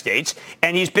of the United States,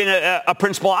 and he's been a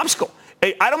principal obstacle.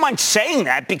 I don't mind saying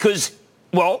that because,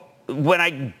 well, when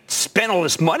I spent all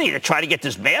this money to try to get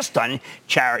this mask done,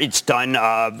 it's done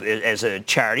as a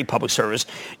charity public service,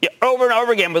 over and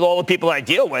over again with all the people I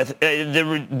deal with.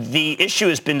 The issue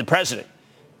has been the president,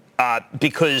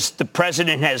 because the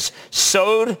president has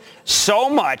sowed so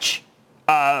much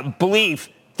belief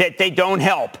that they don't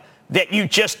help, that you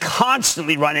just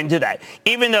constantly run into that,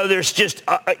 even though there's just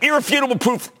irrefutable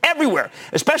proof everywhere,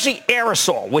 especially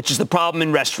aerosol, which is the problem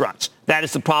in restaurants. That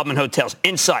is the problem in hotels.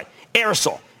 Inside,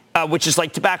 aerosol. Which is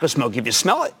like tobacco smoke. If you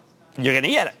smell it, you're going to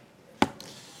get it.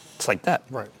 It's like that.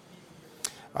 Right.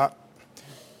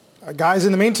 Guys,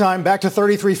 in the meantime, back to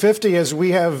 3350 as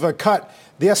we have cut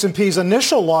the S&P's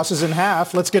initial losses in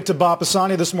half. Let's get to Bob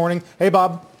Pisani this morning. Hey,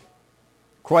 Bob.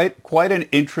 Quite an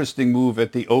interesting move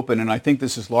at the open, and I think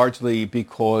this is largely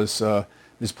because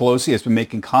Ms. Pelosi has been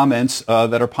making comments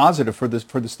that are positive for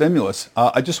the stimulus.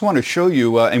 I just want to show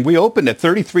you, and we opened at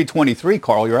 33.23,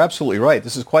 Carl. You're absolutely right.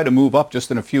 This is quite a move up just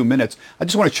in a few minutes. I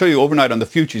just want to show you overnight on the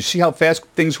futures. See how fast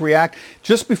things react?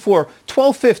 Just before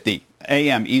 12:50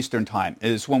 a.m. Eastern time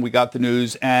is when we got the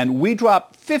news, and we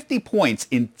dropped 50 points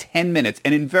in 10 minutes,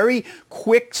 and in very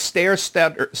quick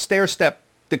stair-step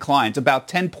declines, about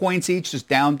 10 points each, just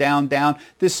down, down, down.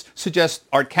 This suggests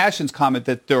Art Cashin's comment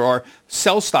that there are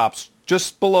sell stops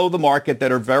just below the market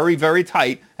that are very, very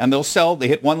tight, and they'll sell. They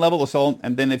hit one level, they'll sell,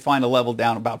 and then they find a level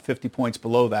down about 50 points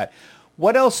below that.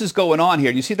 What else is going on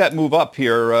here? You see that move up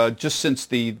here just since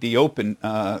the open,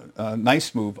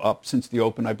 nice move up since the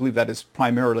open. I believe that is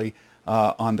primarily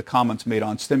on the comments made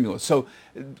on stimulus. So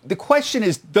the question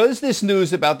is, does this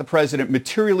news about the president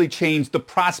materially change the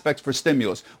prospects for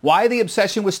stimulus? Why the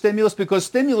obsession with stimulus? Because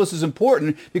stimulus is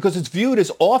important because it's viewed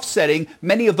as offsetting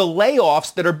many of the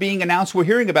layoffs that are being announced. We're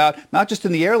hearing about not just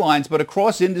in the airlines, but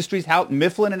across industries. Houghton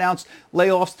Mifflin announced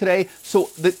layoffs today. So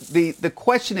the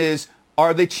question is,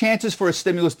 are the chances for a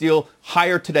stimulus deal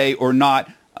higher today or not?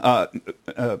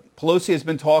 Pelosi has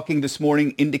been talking this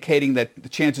morning, indicating that the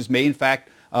chances may, in fact,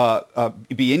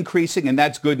 be increasing, and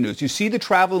that's good news. You see the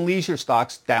travel and leisure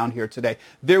stocks down here today.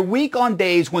 They're weak on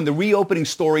days when the reopening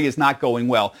story is not going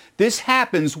well. This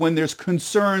happens when there's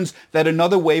concerns that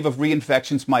another wave of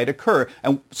reinfections might occur.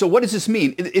 And so what does this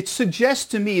mean? It suggests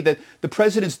to me that the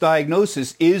president's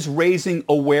diagnosis is raising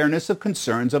awareness of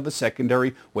concerns of a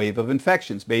secondary wave of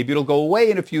infections. Maybe it'll go away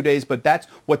in a few days, but that's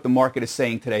what the market is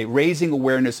saying today, raising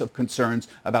awareness of concerns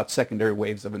about secondary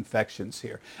waves of infections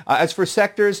here. As for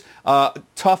sectors,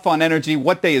 tough on energy.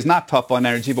 What day is not tough on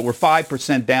energy, but we're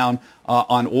 5% down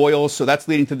on oil, so that's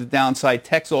leading to the downside.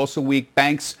 Tech's also weak.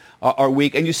 Banks are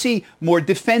weak. And you see more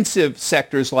defensive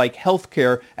sectors like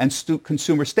healthcare and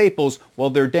consumer staples, while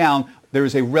they're down, there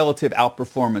is a relative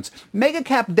outperformance. Mega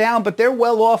cap down, but they're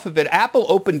well off of it. Apple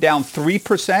opened down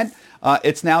 3%.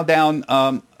 It's now down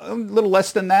a little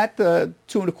less than that,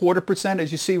 2.25%,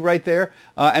 as you see right there.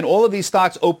 And all of these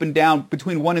stocks opened down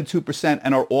between 1% and 2%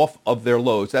 and are off of their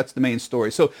lows. That's the main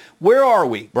story. So where are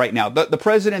we right now? The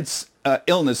president's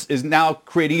illness is now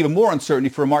creating even more uncertainty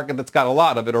for a market that's got a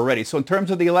lot of it already. So in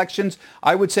terms of the elections,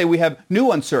 I would say we have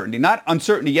new uncertainty. Not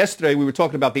uncertainty yesterday. We were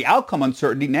talking about the outcome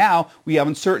uncertainty. Now we have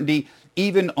uncertainty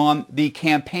even on the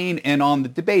campaign and on the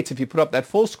debates, if you put up that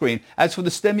full screen. As for the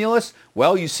stimulus,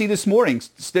 well, you see this morning,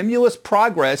 stimulus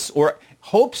progress or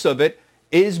hopes of it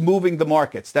is moving the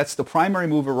markets. That's the primary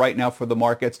mover right now for the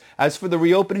markets. As for the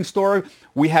reopening story,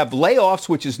 we have layoffs,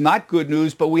 which is not good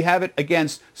news, but we have it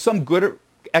against some good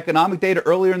economic data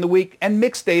earlier in the week and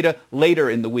mixed data later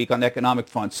in the week on the economic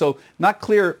front. So not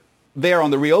clear there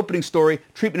on the reopening story.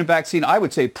 Treatment and vaccine, I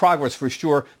would say progress for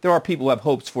sure. There are people who have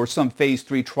hopes for some phase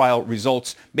 3 trial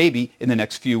results maybe in the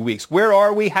next few weeks. Where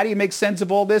are we? How do you make sense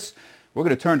of all this? We're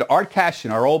going to turn to Art Cashin,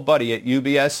 our old buddy at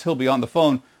UBS. He'll be on the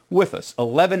phone with us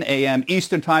 11 a.m.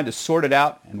 Eastern time to sort it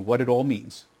out and what it all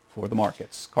means for the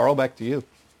markets. Carl, back to you.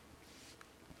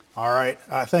 All right.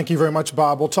 Thank you very much,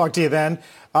 Bob. We'll talk to you then.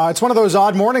 It's one of those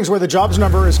odd mornings where the jobs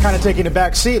number is kind of taking a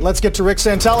back seat. Let's get to Rick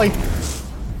Santelli.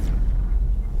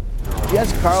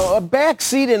 Yes, Carl, a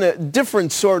backseat in a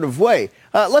different sort of way.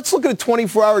 Let's look at a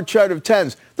 24-hour chart of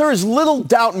 10s. There is little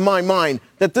doubt in my mind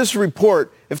that this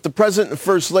report, if the president and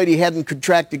first lady hadn't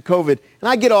contracted COVID, and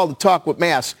I get all the talk with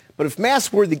masks, but if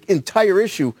masks were the entire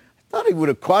issue, I thought he would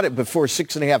have caught it before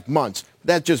 6.5 months.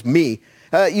 That's just me.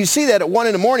 You see that at 1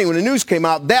 in the morning when the news came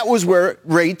out, that was where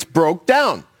rates broke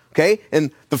down, okay?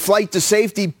 And the flight to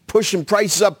safety, pushing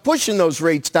prices up, pushing those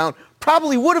rates down,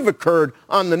 probably would have occurred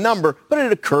on the number, but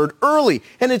it occurred early.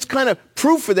 And it's kind of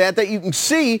proof of that you can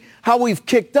see how we've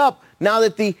kicked up now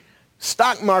that the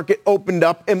stock market opened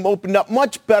up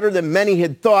much better than many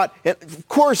had thought. And of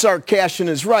course, Art Cashin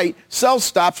is right. Sell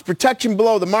stops, protection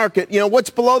below the market. You know,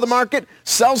 what's below the market?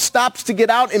 Sell stops to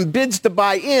get out and bids to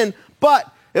buy in.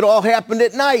 But It all happened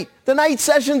at night. The night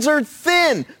sessions are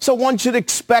thin, so one should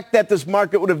expect that this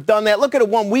market would have done that. Look at it,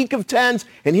 1 week of 10s,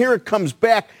 and here it comes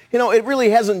back. It really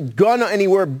hasn't gone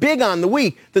anywhere big on the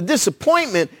week. The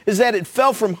disappointment is that it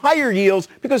fell from higher yields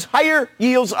because higher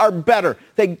yields are better.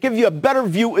 They give you a better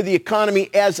view of the economy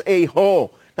as a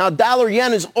whole. Now,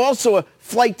 dollar-yen is also a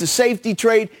flight to safety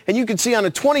trade, and you can see on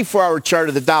a 24-hour chart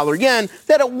of the dollar-yen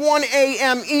that at 1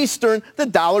 a.m. Eastern, the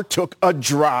dollar took a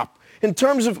drop. In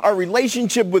terms of our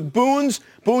relationship with Boons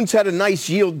had a nice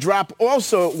yield drop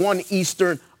also at 1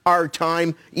 Eastern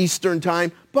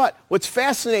time. But what's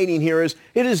fascinating here is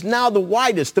it is now the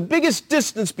widest, the biggest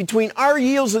distance between our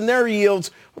yields and their yields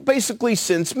basically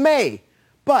since May.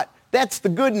 But that's the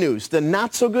good news. The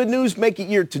not so good news, make it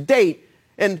year to date.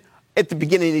 And at the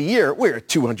beginning of the year, we're at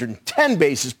 210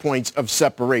 basis points of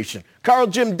separation. Carl,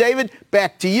 Jim, David,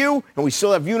 back to you. And we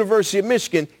still have University of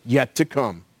Michigan yet to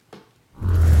come.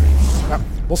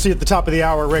 We'll see you at the top of the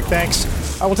hour, Rick. Thanks.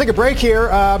 We'll take a break here.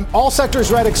 All sectors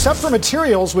red except for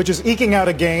materials, which is eking out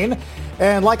a gain.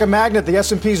 And like a magnet, the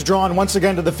S&P's drawn once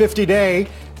again to the 50-day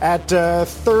at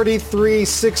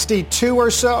 33.62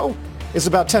 or so. Is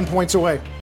about 10 points away.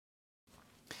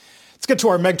 Let's get to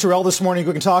our Meg Terrell this morning,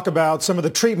 who can talk about some of the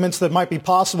treatments that might be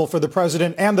possible for the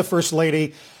president and the first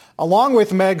lady. Along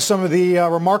with Meg, some of the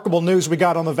remarkable news we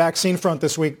got on the vaccine front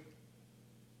this week.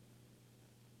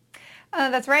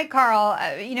 That's right, Carl.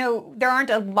 There aren't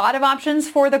a lot of options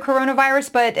for the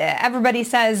coronavirus, but everybody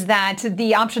says that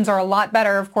the options are a lot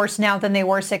better, of course, now than they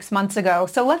were 6 months ago.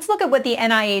 So let's look at what the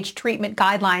NIH treatment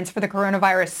guidelines for the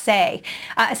coronavirus say.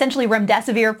 Essentially,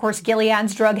 remdesivir, of course,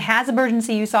 Gilead's drug, has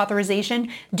emergency use authorization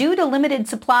due to limited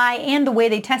supply and the way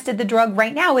they tested the drug.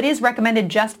 Right now, it is recommended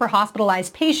just for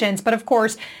hospitalized patients. But of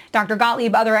course, Dr.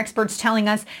 Gottlieb, other experts telling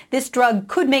us this drug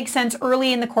could make sense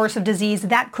early in the course of disease.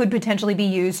 That could potentially be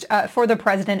used for the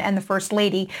president and the first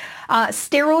lady.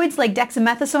 Steroids like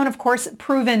dexamethasone, of course,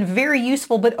 proven very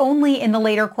useful, but only in the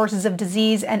later courses of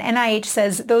disease. And NIH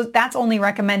says that's only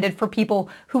recommended for people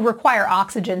who require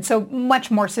oxygen, so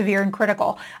much more severe and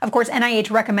critical. Of course,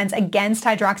 NIH recommends against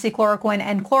hydroxychloroquine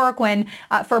and chloroquine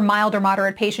for mild or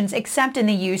moderate patients, except in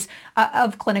the use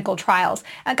of clinical trials.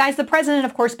 Guys, the president,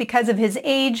 of course, because of his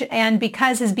age and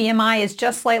because his BMI is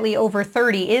just slightly over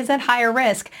 30, is at higher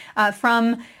risk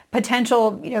from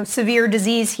potential, severe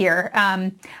disease here.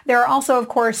 There are also, of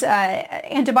course,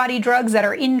 antibody drugs that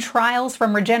are in trials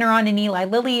from Regeneron and Eli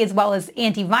Lilly, as well as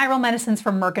antiviral medicines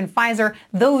from Merck and Pfizer,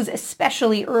 those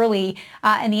especially early.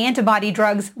 And the antibody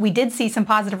drugs, we did see some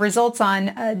positive results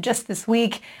on just this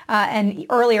week and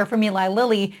earlier from Eli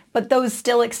Lilly, but those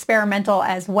still experimental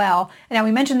as well. And now,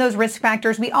 we mentioned those risk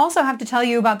factors. We also have to tell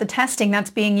you about the testing that's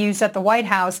being used at the White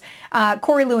House.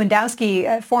 Corey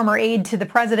Lewandowski, former aide to the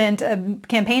president,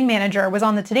 campaign manager, was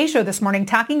on the Today Show this morning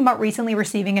talking about recently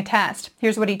receiving a test.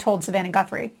 Here's what he told Savannah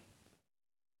Guthrie.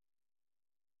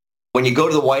 When you go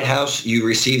to the White House, you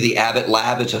receive the Abbott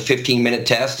lab. It's a 15-minute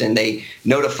test, and they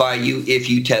notify you if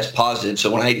you test positive. So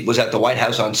when I was at the White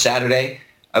House on Saturday,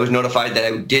 I was notified that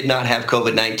I did not have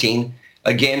COVID-19.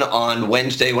 Again, on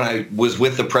Wednesday, when I was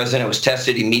with the president, I was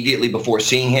tested immediately before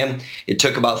seeing him. It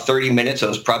took about 30 minutes. It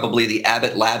was probably the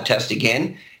Abbott lab test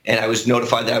again, and I was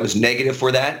notified that I was negative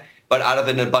for that. But out of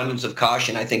an abundance of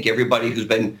caution, I think everybody who's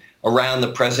been around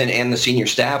the president and the senior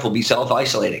staff will be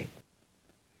self-isolating.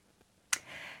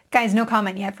 Guys, no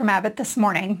comment yet from Abbott this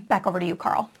morning. Back over to you,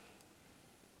 Carl.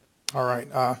 All right.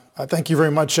 Thank you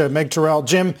very much, Meg Terrell.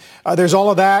 Jim, there's all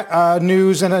of that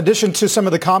news in addition to some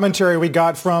of the commentary we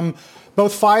got from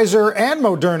both Pfizer and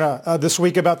Moderna this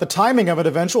week about the timing of an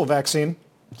eventual vaccine.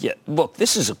 Yeah, look,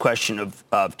 this is a question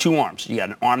of two arms. You got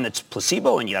an arm that's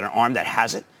placebo and you got an arm that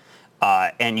has it.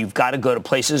 And you've got to go to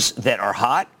places that are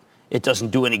hot. It doesn't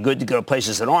do any good to go to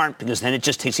places that aren't, because then it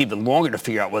just takes even longer to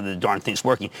figure out whether the darn thing's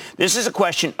working. This is a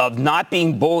question of not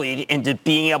being bullied into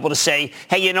being able to say,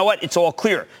 hey, you know what? It's all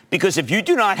clear. Because if you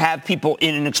do not have people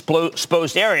in an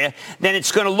exposed area, then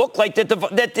it's going to look like that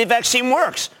the vaccine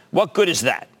works. What good is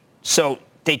that? So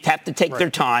they have to take their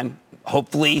time,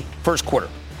 hopefully first quarter.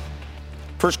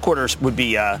 First quarters would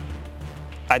be...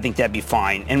 I think that'd be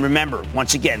fine. And remember,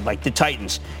 once again, like the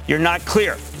Titans, you're not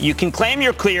clear. You can claim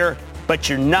you're clear, but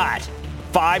you're not.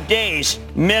 5 days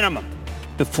minimum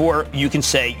before you can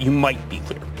say you might be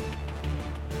clear.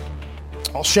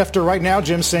 All Schefter right now,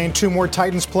 Jim, saying 2 more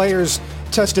Titans players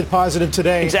tested positive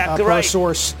today. Exactly per right.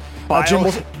 Source. Jim,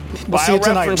 we'll see you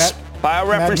tonight.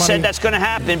 BioReference said that's going to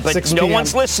happen, but no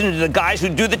one's listening to the guys who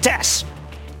do the tests.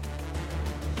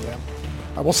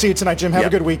 Yeah. We'll see you tonight, Jim. Have a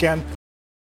good weekend.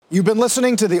 You've been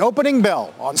listening to The Opening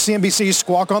Bell on CNBC's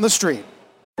Squawk on the Street.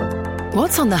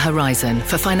 What's on the horizon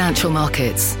for financial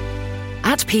markets?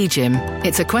 At PGIM,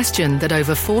 it's a question that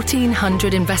over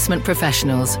 1,400 investment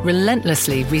professionals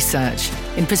relentlessly research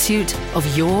in pursuit of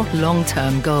your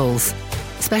long-term goals.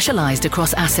 Specialized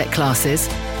across asset classes,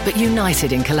 but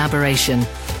united in collaboration,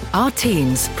 our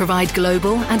teams provide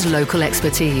global and local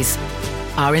expertise.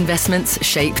 Our investments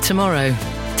shape tomorrow,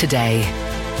 today.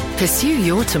 Pursue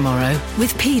your tomorrow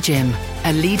with PGIM,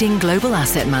 a leading global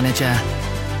asset manager.